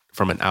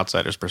from an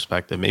outsider's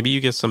perspective. Maybe you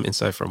get some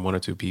insight from one or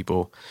two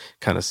people,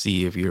 kind of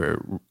see if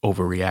you're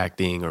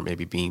overreacting or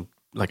maybe being,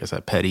 like I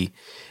said, petty.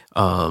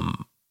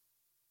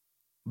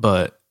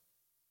 But,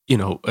 you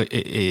know,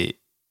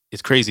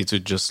 it's crazy to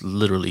just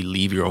literally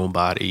leave your own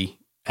body,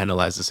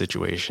 analyze the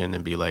situation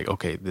and be like,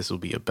 okay, this will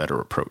be a better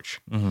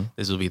approach.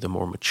 This will be the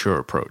more mature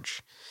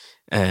approach.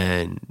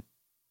 And,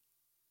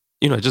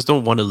 you know, I just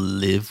don't want to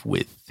live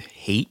with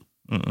hate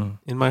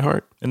in my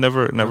heart. It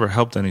never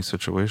helped any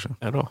situation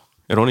at all.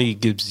 It only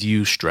gives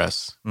you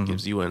stress,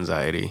 gives you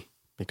anxiety,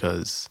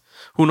 because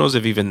who knows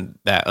if even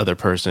that other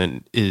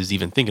person is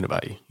even thinking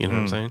about you. You know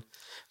what I'm saying?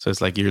 So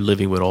it's like you're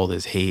living with all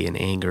this hate and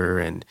anger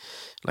and,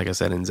 like I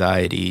said,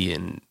 anxiety,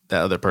 and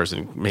that other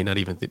person may not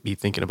even be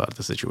thinking about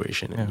the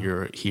situation. And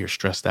you're here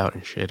stressed out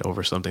and shit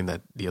over something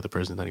that the other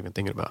person's not even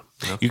thinking about.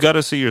 You know? You got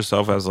to see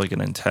yourself as like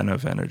an antenna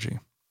of energy,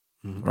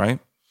 right?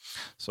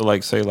 So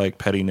like, say like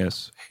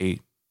pettiness,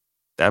 hate,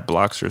 that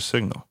blocks your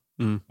signal.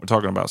 We're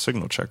talking about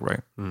signal check,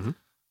 right?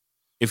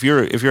 If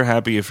you're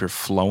happy, if you're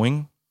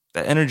flowing,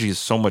 that energy is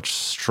so much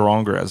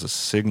stronger as a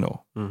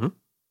signal.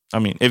 I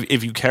mean,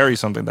 if you carry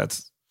something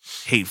that's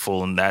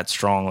hateful and that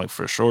strong, like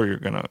for sure you're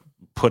gonna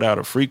put out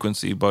a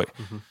frequency. But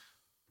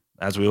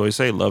as we always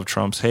say, love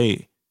trumps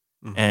hate.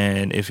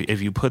 And if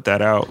you put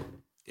that out,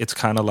 it's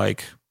kind of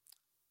like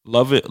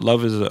love is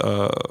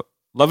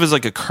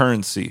like a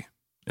currency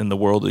in the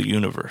world of the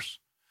universe.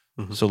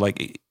 So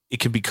like it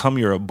can become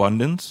your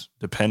abundance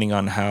depending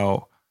on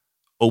how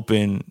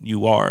open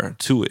you are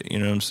to it. You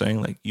know what I'm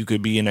saying? Like you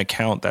could be an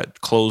account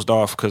that closed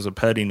off because of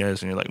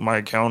pettiness and you're like, my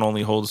account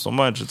only holds so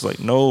much. It's like,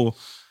 no,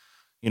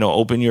 you know,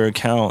 open your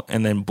account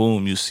and then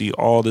boom, you see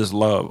all this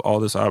love, all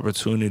this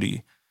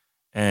opportunity.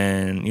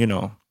 And, you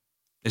know,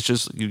 it's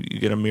just, you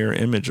get a mirror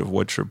image of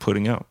what you're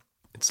putting out.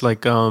 It's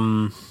like,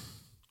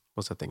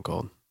 what's that thing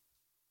called?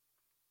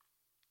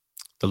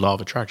 The law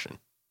of attraction.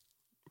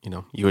 You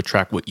know, you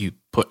attract what you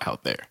put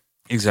out there.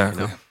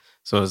 Exactly. You know?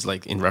 So it's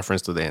like in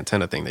reference to the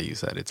antenna thing that you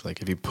said, it's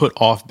like if you put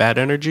off bad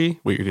energy,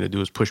 what you're going to do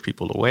is push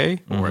people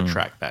away or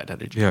attract bad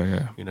energy. Yeah.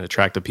 You're going to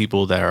attract the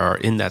people that are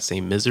in that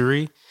same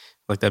misery,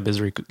 like that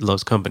misery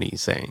loves company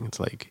saying. It's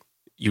like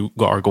you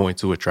are going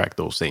to attract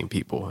those same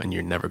people and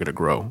you're never going to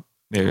grow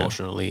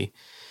emotionally.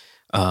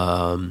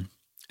 And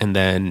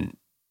then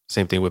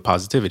same thing with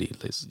positivity.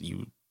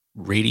 You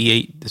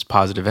radiate this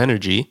positive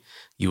energy,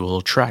 you will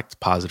attract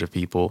positive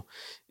people,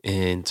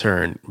 in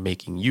turn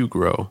making you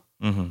grow.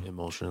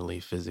 Emotionally,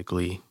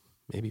 physically,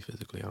 maybe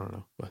physically, I don't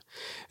know. But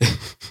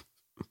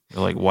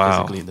you're like,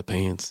 wow, physically in the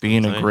pants.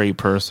 Being a great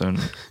person,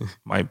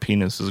 my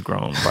penis has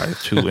grown by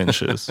 2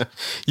 inches.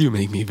 You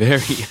make me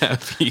very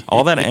happy.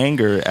 All that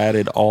anger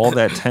added all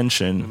that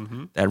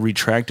tension that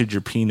retracted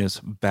your penis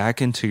back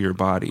into your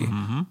body,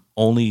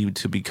 only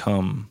to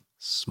become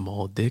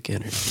small dick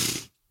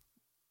energy.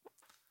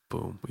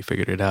 Boom, we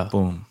figured it out.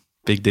 Boom,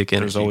 big dick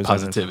energy, always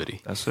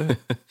positivity. That's it.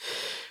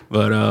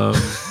 But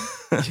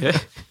yeah.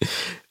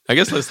 I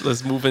guess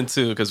let's move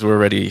into, because we're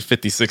already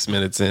 56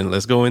 minutes in,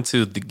 let's go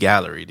into the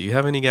gallery. Do you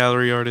have any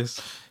gallery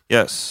artists?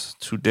 Yes.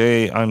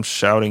 Today I'm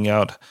shouting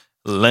out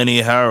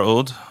Lenny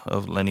Harold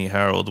of Lenny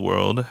Harold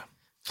World.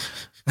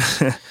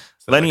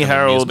 Lenny like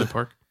Harold.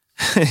 Park?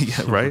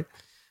 Yeah, right.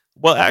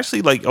 Well,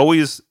 actually, like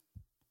always,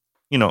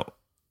 you know,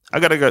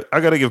 I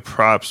gotta give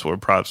props where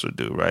props are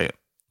due, right?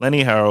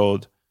 Lenny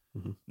Harold,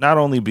 not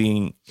only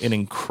being an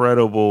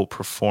incredible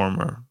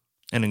performer,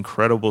 an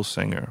incredible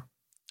singer,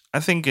 I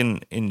think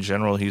in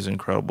general, he's an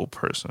incredible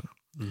person.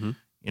 You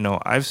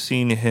know, I've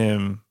seen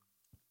him.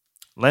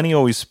 Lenny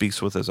always speaks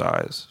with his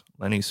eyes.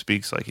 Lenny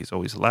speaks like he's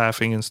always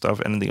laughing and stuff.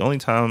 And the only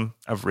time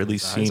I've really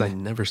seen... I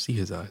never see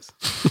his eyes.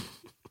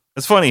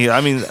 It's funny. I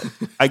mean,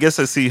 I guess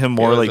I see him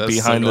more like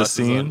behind the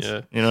scenes.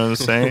 On, You know what I'm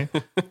saying?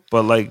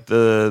 But like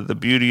the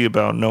beauty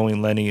about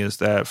knowing Lenny is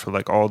that for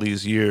like all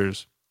these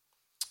years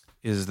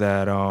is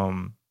that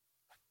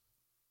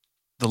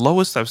the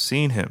lowest I've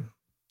seen him,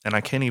 and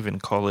I can't even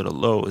call it a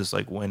low, is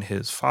like when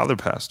his father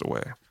passed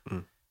away.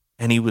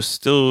 And he was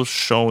still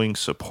showing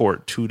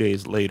support 2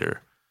 days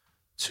later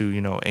to, you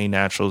know, A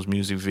Natural's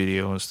music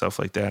video and stuff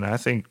like that. And I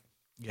think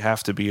you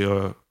have to be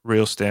a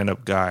real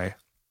stand-up guy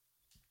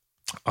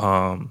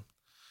to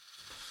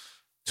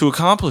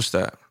accomplish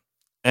that.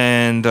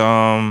 And,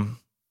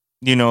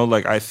 you know,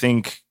 like I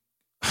think,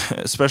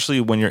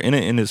 especially when you're in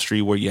an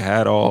industry where you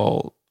had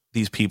all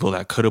these people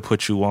that could have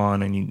put you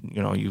on and,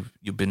 you know,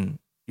 you've been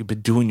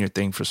doing your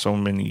thing for so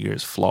many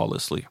years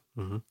flawlessly.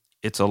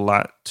 It's a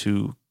lot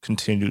to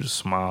continue to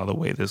smile the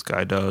way this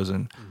guy does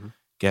and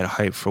get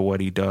hyped for what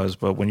he does.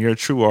 But when you're a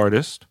true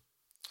artist,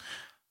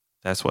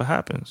 that's what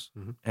happens.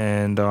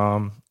 And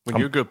when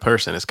you're a good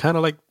person, it's kind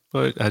of like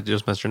what I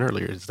just mentioned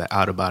earlier. It's that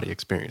out-of-body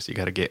experience. You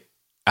got to get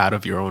out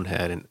of your own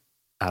head and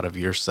out of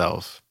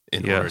yourself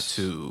in order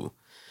to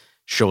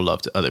show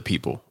love to other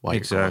people while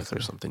you're going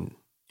through something,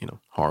 you know,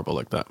 horrible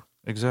like that.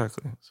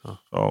 Exactly.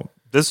 So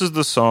this is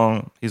the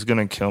song. He's going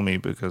to kill me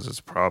because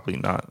it's probably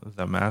not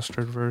the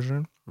mastered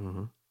version.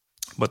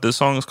 But this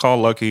song is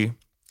called Lucky.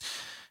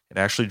 It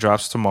actually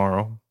drops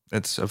tomorrow.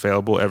 It's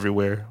available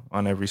everywhere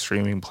on every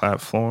streaming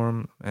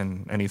platform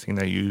and anything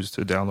they use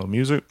to download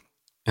music.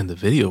 And the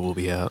video will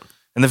be out.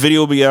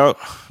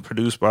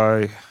 Produced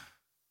by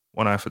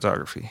One Eye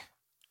Photography.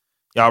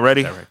 Y'all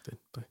ready?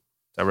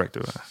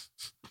 Directed by.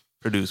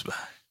 Produced by.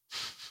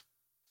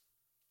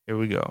 Here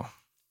we go.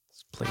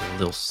 Let's play a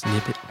little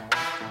snippet.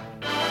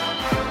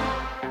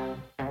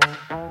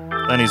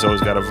 Lenny's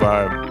always got a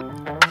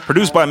vibe.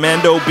 Produced by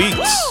Mando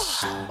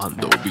Beats.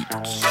 Mando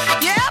Beats.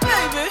 Yeah,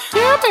 baby.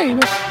 Yeah,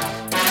 baby.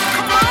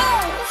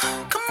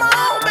 Come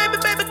on, baby,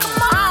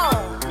 come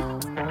on.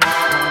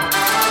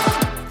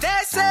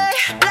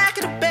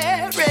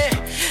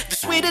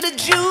 of the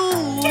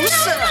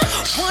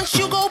juice. Once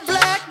you go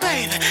black,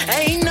 baby,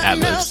 ain't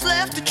nothing else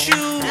left to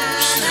choose.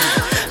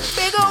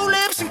 Big old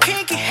lips and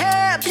kinky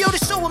hair, beauty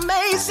so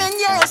amazing,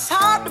 yeah, it's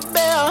hard to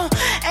bear.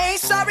 Ain't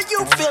sorry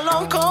you feel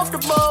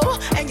uncomfortable,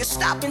 and you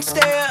stop and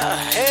stare.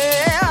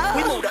 Yeah.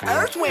 We move the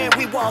earth when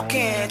we walk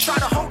in. Try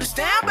to hold us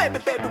down, baby,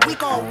 we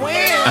gon'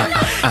 win.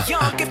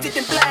 Young, gifted,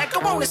 and black, I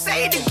wanna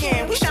say it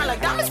again. We shine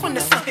like diamonds when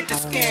the sun hit the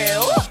skin.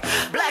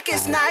 Ooh. Black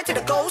as night to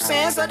the gold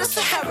sands of the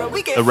Sahara.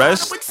 We get The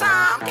rest? with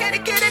time. Can't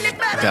it get any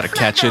better? Gotta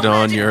catch it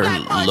on your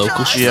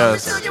local show.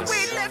 Yes.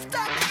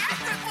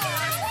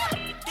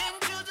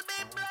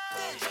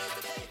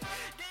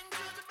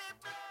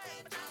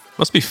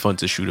 Must be fun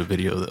to shoot a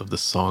video of the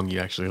song you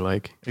actually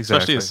like. Exactly.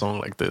 Especially a song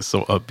like this,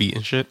 so upbeat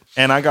and shit.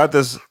 And I got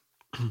this.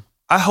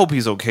 I hope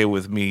he's okay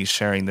with me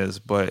sharing this,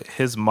 but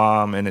his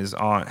mom and his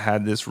aunt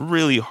had this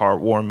really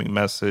heartwarming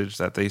message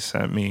that they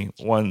sent me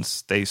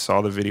once they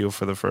saw the video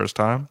for the first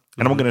time.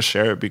 And I'm going to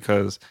share it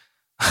because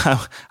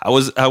I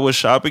was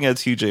shopping at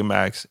TJ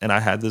Maxx and I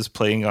had this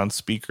playing on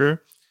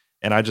speaker,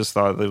 and I just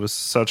thought it was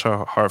such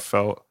a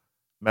heartfelt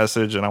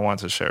message, and I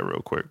wanted to share it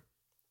real quick.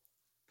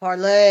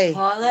 Parlay.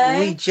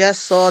 We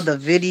just saw the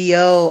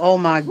video. Oh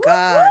my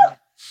God.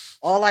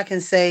 All I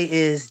can say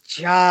is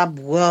job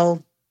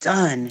well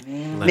done.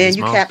 Man,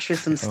 you captured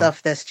some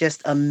stuff that's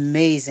just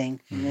amazing.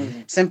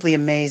 Simply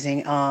amazing.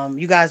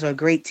 You guys are a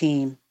great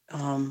team.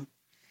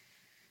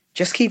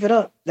 Just keep it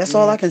up. That's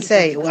all I can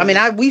say. I mean,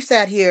 we've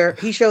sat here.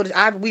 He showed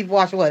us. We've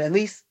watched what, at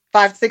least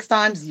 5-6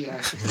 times. Yeah.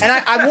 And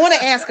I want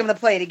to ask him to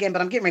play it again,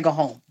 but I'm getting ready to go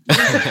home.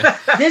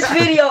 This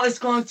video is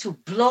going to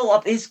blow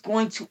up. It's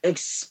going to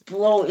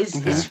explode.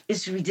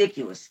 It's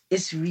ridiculous.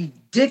 It's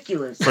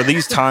ridiculous. For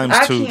these times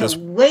too, this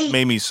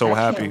made me so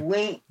happy. I can't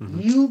wait.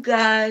 You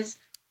guys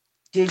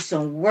did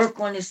some work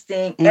on this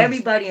thing.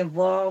 Everybody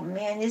involved,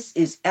 man, this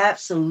is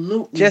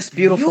absolutely just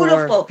beautiful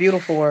work.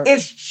 Beautiful work.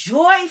 It's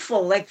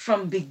joyful, like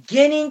from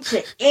beginning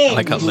to end. I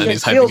like how You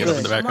Lenny's just hyping feel it up in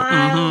the the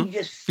background. smile, you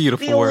just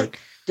Beautiful feel work. it.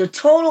 The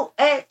total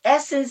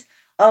essence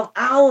of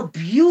our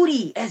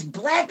beauty as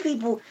black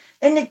people.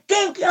 And to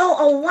think, yo,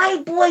 a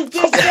white boy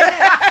did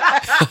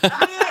that.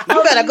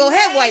 You better go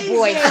ahead, white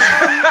boy.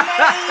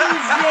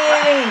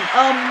 Amazing.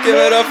 Give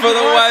it up for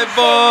the white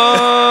boy.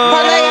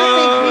 Parlay, I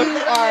think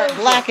you are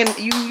black and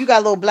you got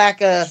a little black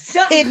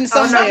hidden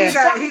somewhere.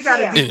 He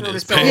got a In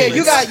his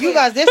Yeah, you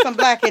guys. There's some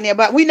black in there,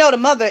 but we know the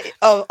mother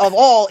of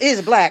all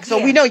is black,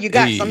 so we know you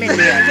got some in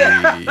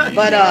there.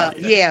 But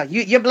yeah,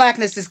 your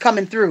blackness is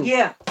coming through.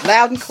 Yeah,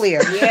 loud and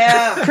clear.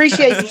 Yeah,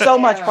 appreciate you so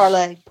much,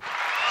 Parlay.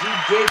 You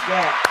did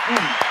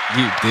that.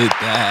 You did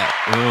that.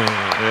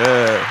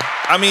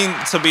 Yeah. I mean,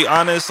 to be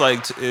honest,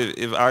 like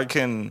if I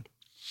can,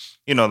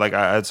 you know, like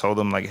I told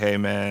him, like, hey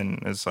man,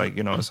 it's like,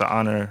 you know, it's an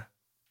honor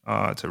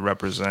to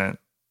represent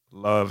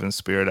love and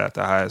spirit at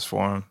the highest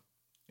form,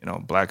 you know,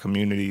 black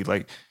community.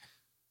 Like,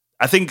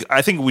 I think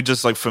we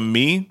just, like, for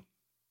me,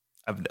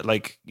 I've,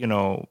 like, you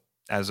know,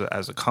 as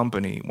a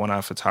company, One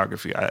Eye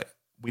Photography,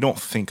 we don't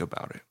think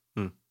about it.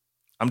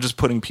 I'm just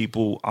putting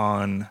people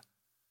on,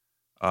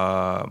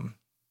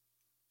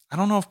 I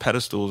don't know if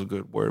pedestal is a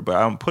good word, but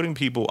I'm putting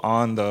people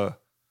on the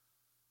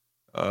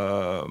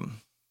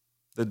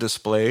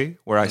display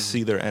where I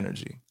see their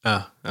energy.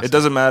 It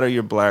doesn't matter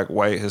you're black,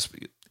 white,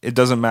 it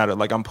doesn't matter.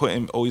 Like, I'm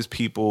putting always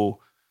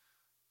people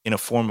in a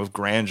form of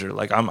grandeur.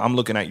 Like, I'm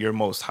looking at your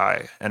most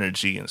high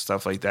energy and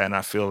stuff like that, and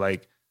I feel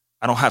like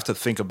I don't have to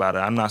think about it.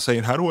 I'm not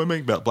saying, how do I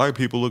make black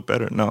people look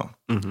better? No.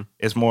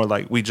 It's more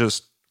like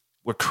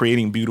we're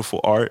creating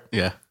beautiful art.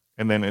 Yeah.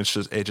 And then it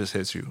just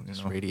hits you.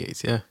 It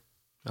radiates, yeah.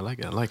 I like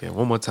it.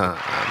 One more time.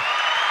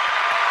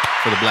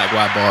 For the black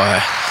white boy.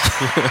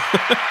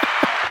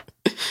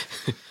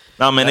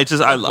 No, man,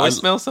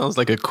 voicemail sounds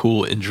like a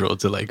cool intro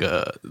to like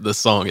the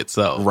song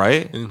itself.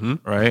 Right?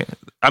 Right.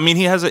 I mean,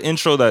 he has an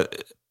intro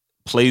that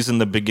plays in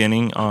the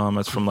beginning.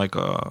 It's from like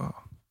I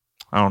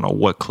don't know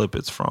what clip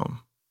it's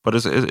from, but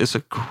it's a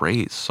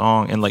great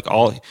song. And like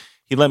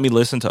he let me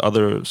listen to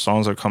other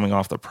songs that are coming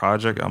off the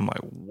project. I'm like,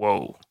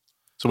 whoa.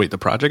 So wait, the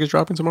project is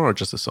dropping tomorrow or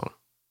just a song?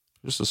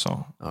 Just a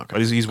song. Okay.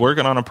 But he's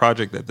working on a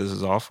project that this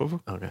is off of.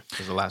 Okay.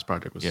 Because the last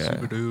project was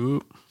super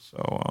dope.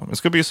 So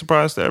it's gonna be a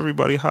surprise to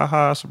everybody.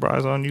 Ha,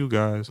 surprise on you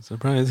guys.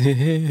 Surprise.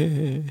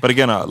 But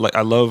again, I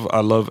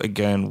love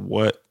again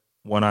what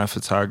One Eye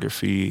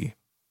Photography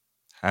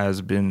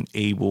has been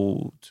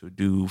able to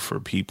do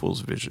for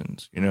people's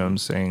visions. You know what I'm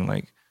saying?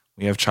 Like,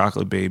 we have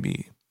Chocolate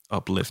Baby,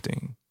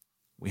 uplifting.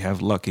 We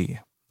have Lucky,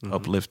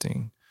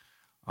 uplifting.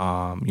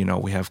 You know,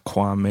 we have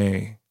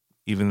Kwame,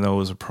 even though it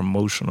was a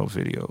promotional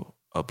video,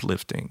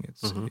 uplifting.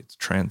 It's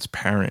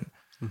transparent.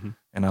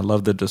 And I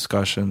love the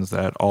discussions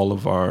that all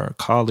of our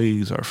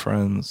colleagues, our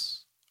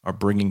friends are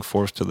bringing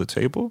forth to the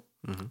table.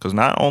 Because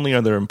not only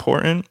are they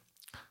important,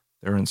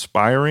 they're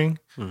inspiring,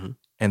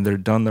 and they're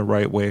done the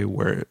right way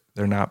where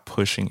they're not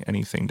pushing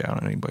anything down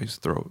anybody's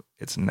throat.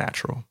 It's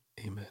natural.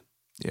 Amen.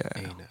 Yeah.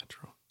 A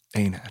natural.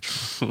 A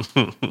natural.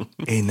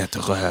 A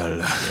natural.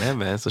 Yeah,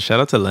 man. So shout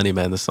out to Lenny,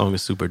 man. The song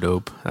is super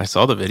dope. I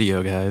saw the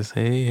video, guys.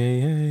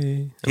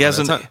 Hey. He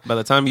hasn't. By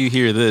the time you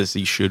hear this,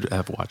 you should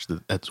have watched it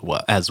as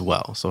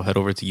well. So head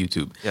over to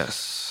YouTube.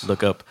 Yes.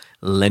 Look up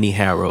Lenny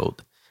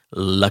Harold,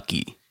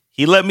 Lucky.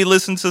 He let me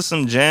listen to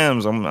some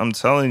jams. I'm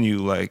telling you,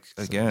 like,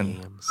 again.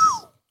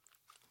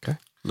 Okay.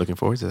 Looking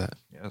forward to that.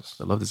 Yes.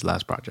 I love this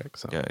last project.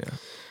 So Yeah.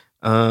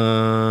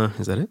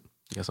 Is that it?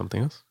 You got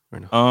something else? Or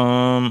no?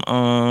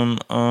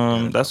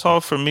 That's all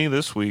for me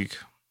this week.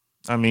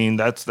 I mean,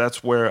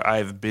 that's where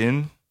I've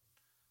been.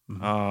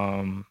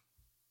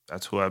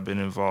 That's who I've been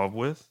involved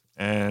with.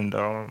 And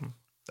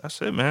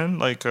that's it, man.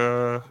 Like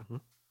Okay.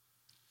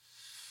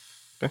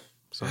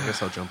 So I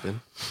guess I'll jump in.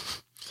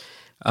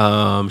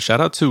 Shout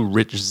out to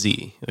Rich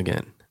Z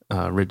again.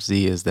 Rich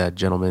Z is that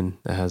gentleman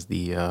that has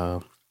the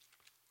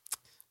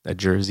that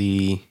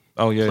Jersey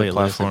playlist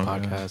platform,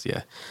 and podcast.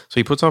 Yeah. So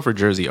he puts on for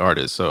Jersey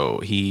artists. So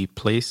he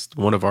placed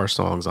one of our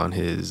songs on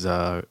his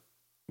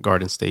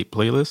Garden State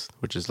playlist,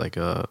 which is like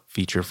a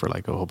feature for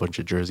like a whole bunch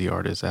of Jersey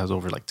artists. It has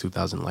over like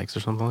 2,000 likes or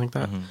something like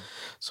that.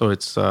 So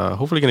it's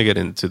hopefully going to get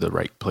into the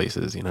right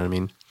places. You know what I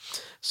mean?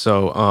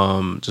 So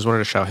just wanted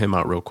to shout him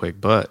out real quick.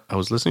 But I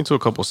was listening to a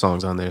couple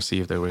songs on there, see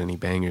if there were any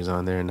bangers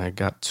on there. And I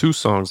got 2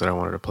 songs that I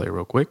wanted to play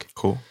real quick.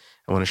 cool.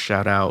 I want to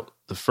shout out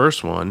the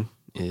first one.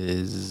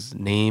 His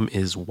name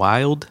is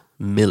Wild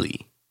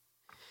Millie.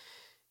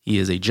 He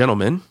is a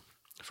gentleman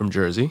from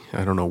Jersey.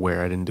 I don't know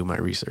where. I didn't do my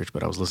research,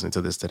 but I was listening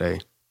to this today.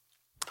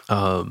 It's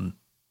a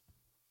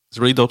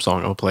really dope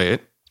song. I'll play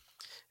it.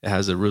 It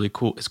has a really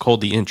cool... It's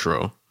called The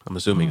Intro. I'm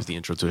assuming it's the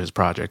intro to his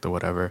project or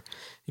whatever.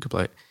 You could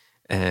play it.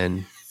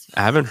 And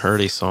I haven't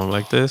heard a song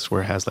like this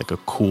where it has like a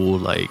cool,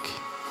 like,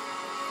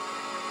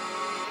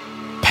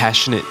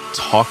 passionate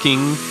talking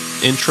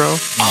intro.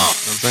 You know what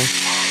I'm saying?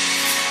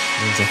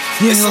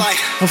 It's like,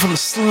 I'm from the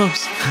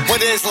slums. what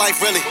is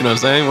life really? You know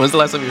what I'm saying? When's the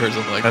last time you heard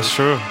something like that? That's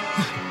true.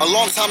 A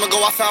long time ago,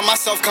 I found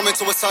myself coming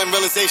to a sudden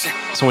realization.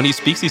 So when he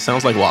speaks, he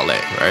sounds like Wale,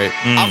 right?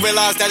 I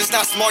realized that it's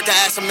not smart to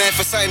ask a man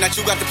for something that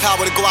you got the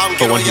power to go out and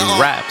But get when on he your own.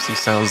 raps, he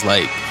sounds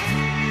like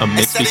a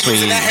mix Instead of between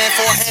using that hand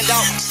for a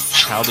handout,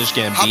 Childish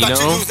how about you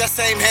Gambino use that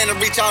same hand and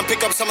reach out and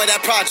pick up some of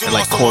that pride you and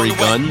like lost along Corey the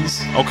way.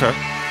 Guns. Okay.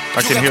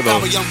 I can hear You got the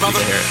power, those. young brother.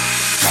 You can hear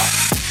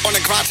it. On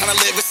the grind, trying to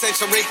live a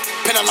century.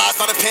 Penalized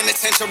by the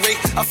penitentiary.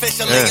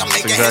 Officially, Yeah, I'm that's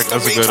making exact- that's a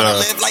history. good, Trying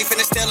to live life and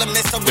it's still a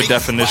mystery. good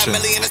definition.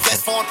 5 million is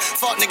best form.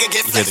 Fuck, nigga,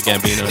 get You hear the flexed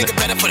on. Gambino in Nigga it?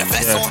 better put a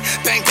vest Yeah. on.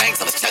 Bang, bang,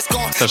 till his chest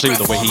gone. Especially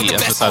with the way he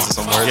emphasizes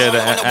some words. Yeah, the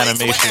On the way to an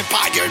animation.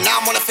 empire.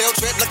 Now I'm on a field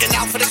trip looking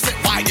out for the trip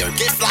wire.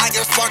 Get flyer,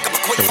 spark up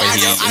a quick The way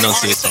he fire. I enunciates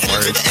harness the some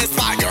energy words. to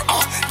inspire.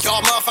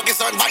 Y'all motherfuckers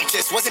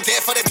unrighteous. Wasn't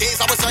there for the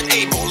days I was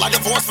unable. I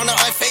divorced from the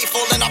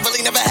unfaithful, and I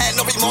really never had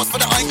no remorse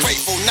for the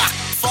ungrateful. Nah.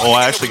 Fuck Oh,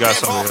 I nigga, actually we got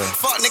been some, wrong. yeah.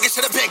 Fuck nigga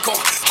should have been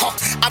gone.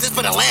 I just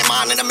put a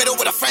landmine in the middle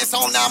with a friend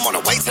zone. Now I'm on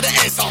the way to the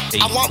end zone.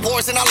 I won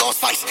wars and I lost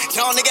fights.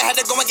 Y'all nigga had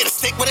to go and get a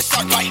stick with a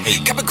shark bite.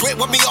 Kept a grip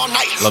with me all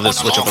night. Love this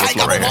On the switch up long on the hike,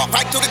 floor I would right walk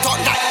right through the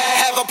dark night.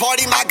 Have a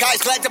party, my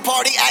guys glad to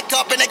party. Act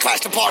up and they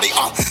crash the party.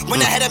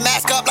 When I had a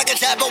mask up like a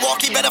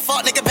Jabberwocky, better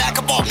fuck nigga back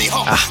up off me.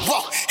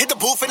 Whoa, hit the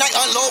booth and I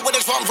unload with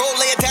a drum roll,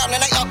 lay it down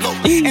and I upload.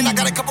 And I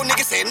got a couple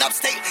niggas saying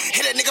upstate.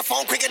 Hit a nigga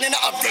phone quicker than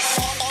an update.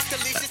 Off the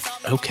leash, it's time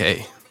to-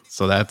 Okay.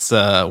 So that's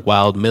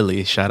Wild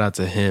Millie. Shout out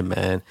to him,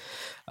 man.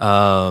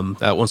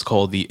 That one's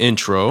called The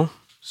Intro.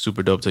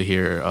 Super dope to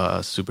hear.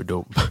 Super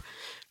dope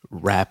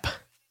rap.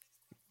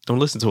 Don't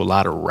listen to a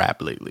lot of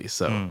rap lately.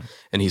 So,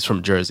 and he's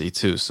from Jersey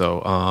too. So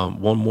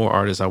one more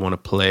artist I want to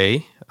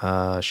play.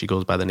 She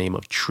goes by the name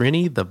of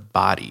Trini the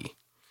Body.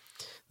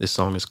 This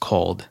song is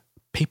called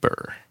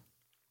Paper.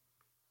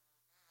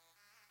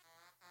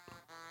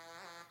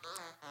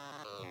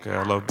 Okay,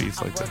 I love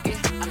beats like that.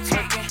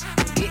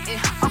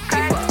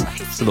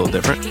 It's a little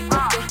different. You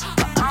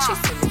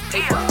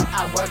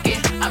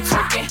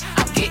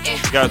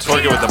gotta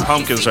twerk it with the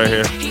pumpkins right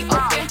here.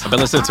 I've been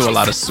listening to a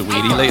lot of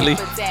Sweetie lately.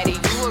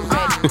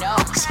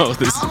 So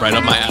this is right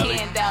up my alley.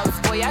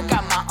 Boy, I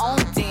got my own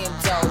damn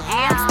dough.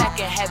 I'm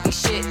stacking heavy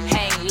shit,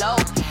 hang low.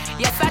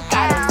 Yes, I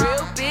got a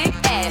real big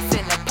ass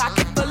in a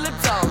pocket full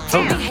of dough.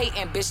 Don't be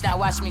hating, bitch, now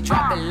watch me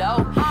drop it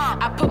low.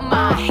 I put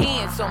my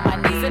hands on my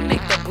knees and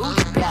make the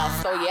booty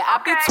bounce. So yeah,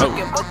 I be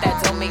talking, but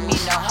that don't make me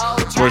no hoe.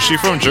 Where's she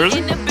from, Jersey?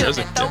 In the building,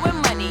 Jersey, yeah.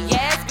 throwing money,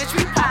 yes, bitch,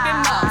 we popping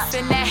mugs.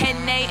 And that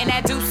Henny and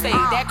that Douce,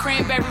 that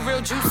cranberry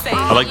real juice.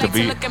 I like the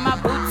beat. Look at my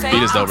boots,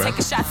 Beat is dope, right?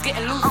 taking shots,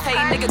 getting loose, hey,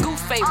 nigga, goof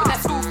face with that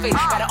screw face.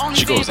 Gotta only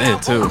She goes in,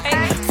 too.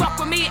 Fuck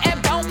with me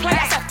and don't play.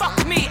 I said fuck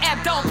with me and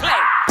don't play.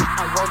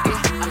 I'm working,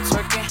 I'm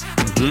twerking,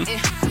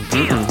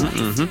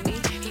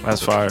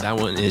 That's fire. That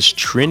one is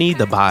Trini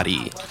the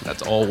Body.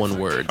 That's all one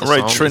word. The All right,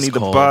 song is Trini the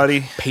called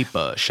Body.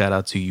 Paper. Shout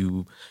out to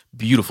you,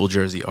 beautiful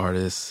Jersey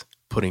artists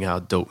putting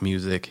out dope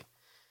music.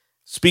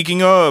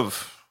 Speaking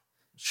of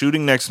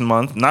shooting next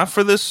month, not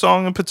for this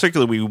song in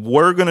particular. We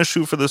were going to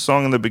shoot for this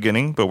song in the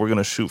beginning, but we're going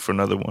to shoot for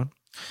another one.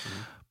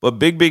 But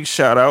big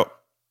shout out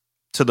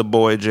to the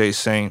boy Jay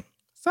Saint.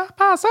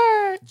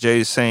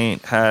 Jay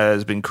Saint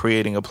has been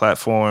creating a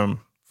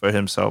platform for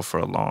himself for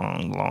a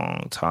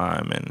long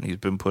time, and he's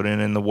been putting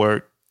in the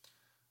work.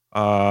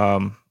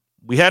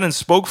 We hadn't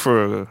spoke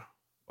for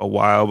a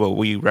while, but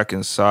we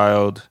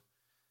reconciled.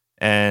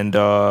 And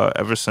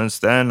ever since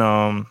then,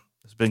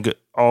 it's been good,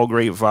 all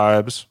great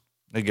vibes.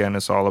 Again,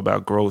 it's all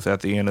about growth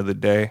at the end of the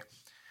day.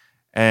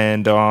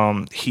 And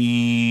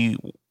he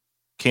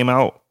came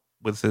out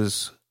with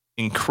his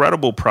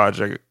incredible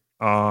project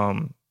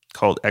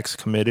called X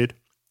Committed.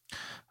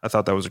 I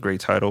thought that was a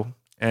great title.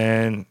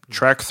 And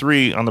track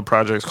 3 on the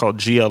project is called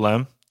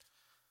GLM.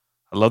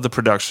 I love the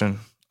production.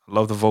 I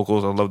love the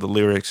vocals. I love the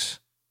lyrics.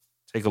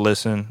 Take a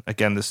listen.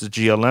 Again, this is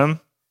GLM.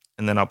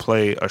 And then I'll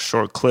play a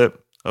short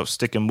clip of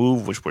Stick and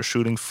Move, which we're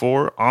shooting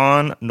for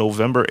on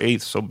November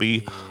 8th. So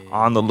be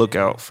on the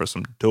lookout for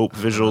some dope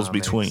visuals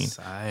between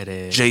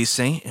Jay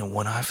Saint and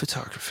One Eye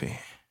Photography.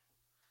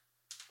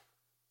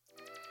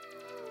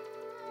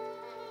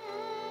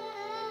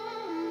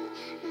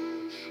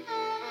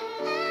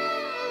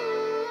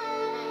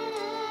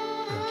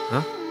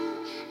 Huh?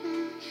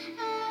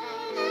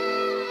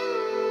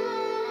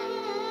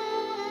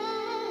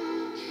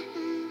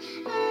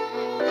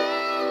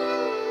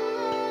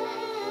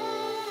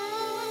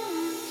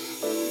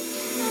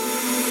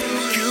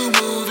 You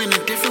move in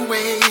a different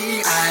way.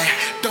 I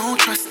don't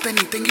trust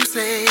anything you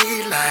say.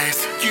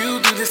 Lies. You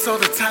do this all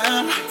the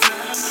time.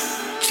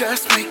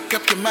 Just make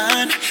up your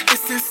mind.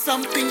 Is this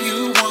something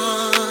you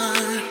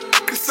want?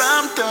 'Cause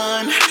I'm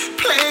done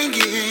playing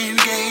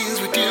games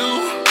with you.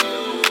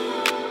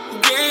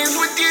 Games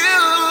with you.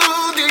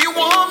 Do you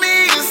want me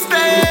to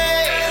stay?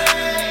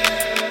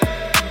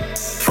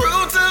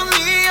 Prove to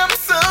me I'm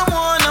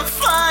someone to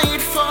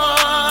fight for.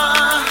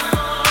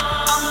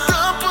 I'm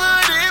done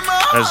putting my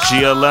That's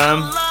GLM.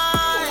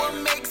 What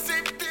makes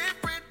it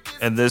different?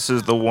 And this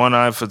is the One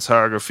Eye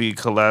Photography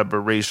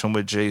collaboration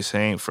with Jay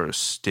Saint for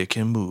Stick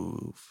and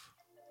Move.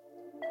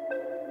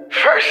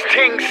 First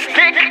thing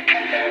stick,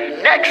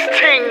 next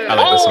thing I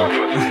like this move,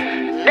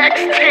 one.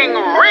 next thing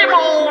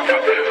remove,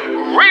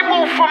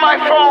 remove from my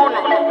phone,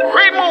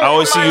 remove. I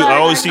always from see my you. I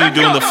life. always see you Let's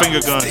doing go. the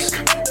finger guns.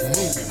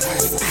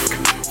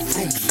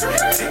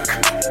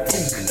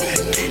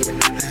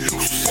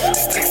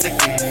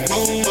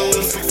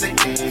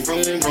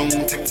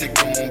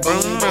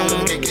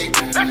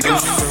 Let's go.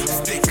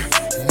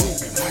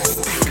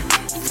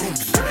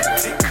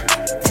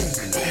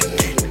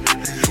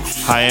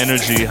 High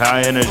energy.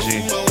 High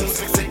energy.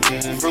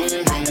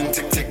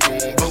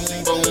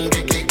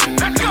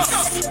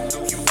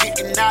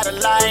 Getting out of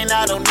line,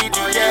 I don't need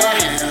you,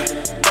 yeah.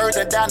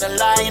 Further down the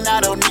line, I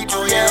don't need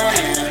you,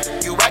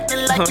 yeah. You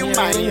acting like you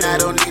mine, I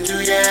don't need you,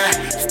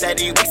 yeah.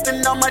 Steady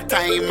wasting all my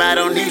time, I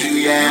don't need you,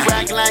 yeah. You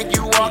act like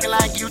you walk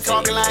like you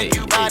talk like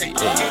you body. You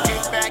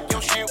get back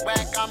your shit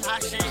whack, I'm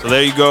hot shit. So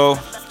there you go.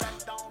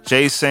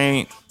 Jay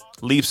Saint,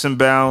 Leaps and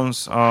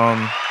Bounds.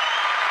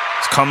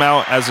 It's come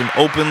out as an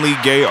openly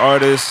gay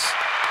artist.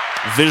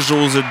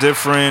 Visuals are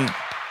different.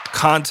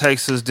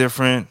 Context is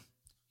different.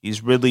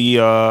 He's really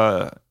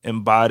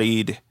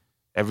embodied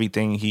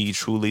everything he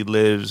truly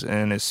lives,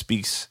 and it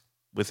speaks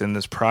within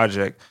this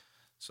project.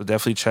 So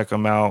definitely check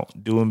him out.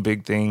 Doing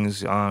big things.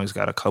 He's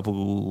got a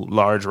couple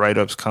large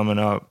write-ups coming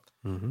up.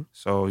 Mm-hmm.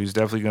 So he's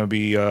definitely going to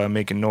be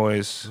making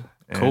noise.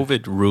 And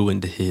COVID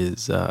ruined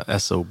his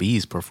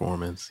SOBs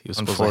performance. He was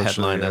supposed to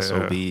headline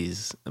Unfortunately,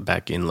 SOBs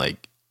back in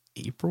like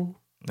April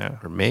yeah.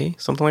 or May,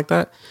 something like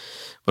that.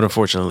 But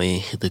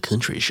unfortunately, the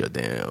country shut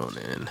down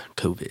and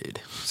COVID.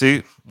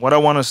 See, what I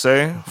want to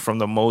say from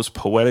the most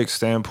poetic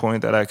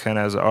standpoint that I can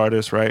as an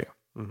artist, right?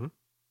 Mm-hmm.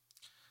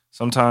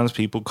 Sometimes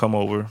people come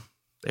over,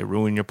 they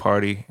ruin your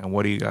party, and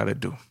what do you got to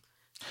do?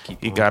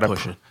 Keep You on gotta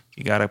pushing.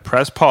 you gotta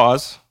press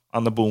pause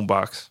on the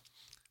boombox,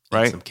 Eat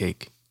right? some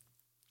cake.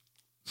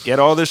 Get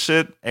all this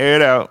shit, air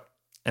it out,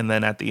 and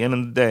then at the end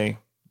of the day,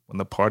 when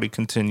the party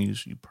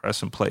continues, you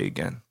press and play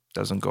again.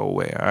 Doesn't go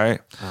away, all right?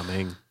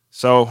 Amen.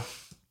 So,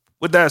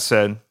 with that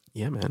said,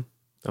 Yeah, man.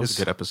 That was It's-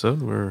 a good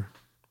episode. We're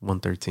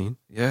 113.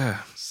 yeah,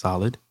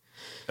 Solid.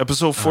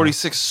 episode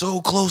 46, so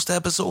close to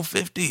episode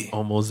 50.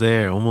 Almost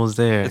there. Almost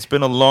there. It's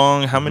been a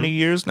long, how many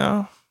years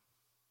now?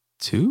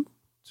 2?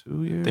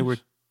 2 years. They were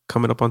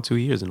coming up on 2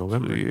 years in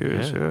November. 2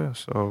 years, yeah.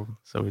 So,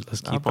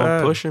 Let's Not keep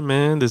bad. on pushing,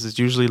 man. This is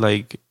usually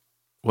like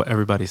what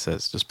everybody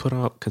says. Just put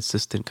out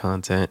consistent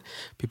content.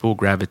 People will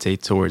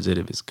gravitate towards it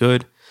if it's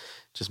good.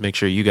 Just make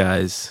sure you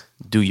guys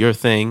do your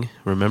thing.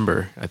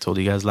 Remember, I told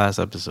you guys last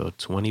episode,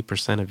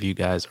 20% of you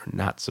guys are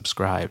not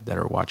subscribed that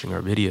are watching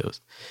our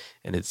videos.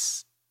 And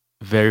it's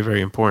very,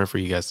 very important for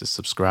you guys to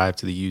subscribe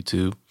to the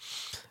YouTube.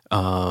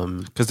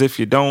 because if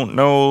you don't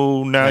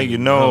know, now you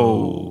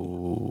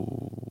know.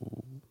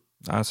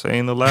 Not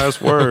saying the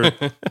last word.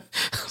 I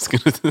was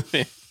gonna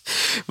say.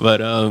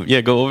 But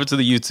yeah, go over to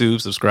the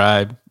YouTube,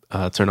 subscribe,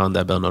 turn on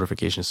that bell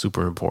notification.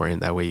 Super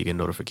important. That way you get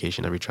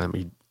notification every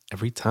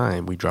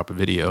time we drop a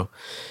video.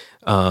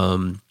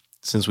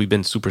 Since we've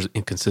been super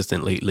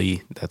inconsistent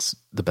lately, that's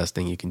the best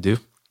thing you can do.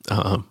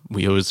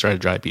 We always try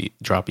to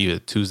drop you a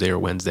Tuesday or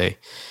Wednesday,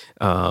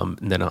 and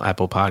then on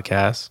Apple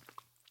Podcasts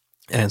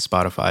and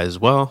Spotify as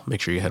well.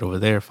 Make sure you head over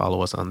there,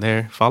 follow us on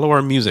there, follow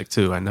our music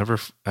too.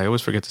 I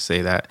always forget to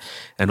say that,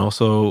 and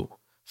also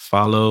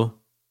follow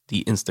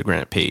the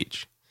Instagram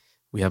page.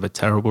 We have a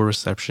terrible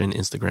reception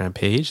Instagram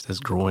page that's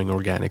growing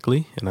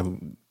organically, and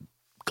I'm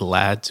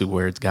glad to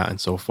where it's gotten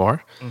so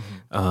far.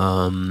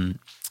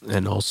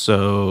 And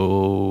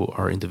also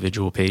our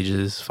individual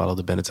pages. Follow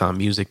the Benetton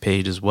Music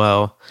page as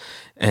well.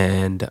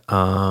 And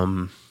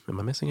am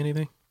I missing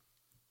anything?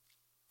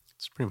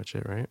 That's pretty much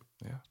it, right?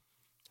 Yeah.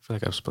 I feel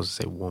like I was supposed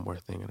to say one more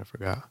thing and I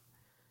forgot.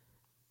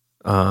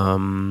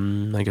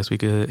 I guess we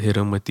could hit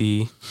them with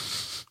the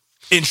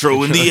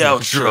intro and the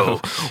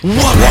outro.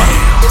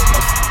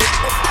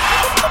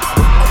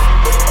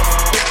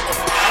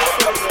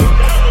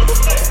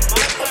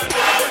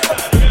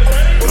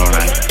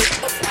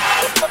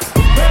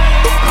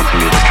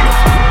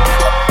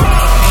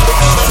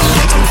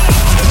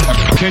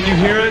 Can you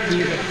hear it?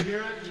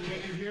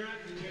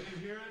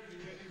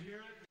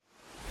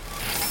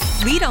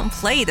 We don't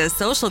play the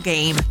social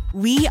game.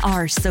 We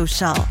are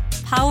social.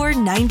 Power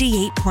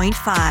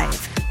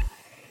 98.5.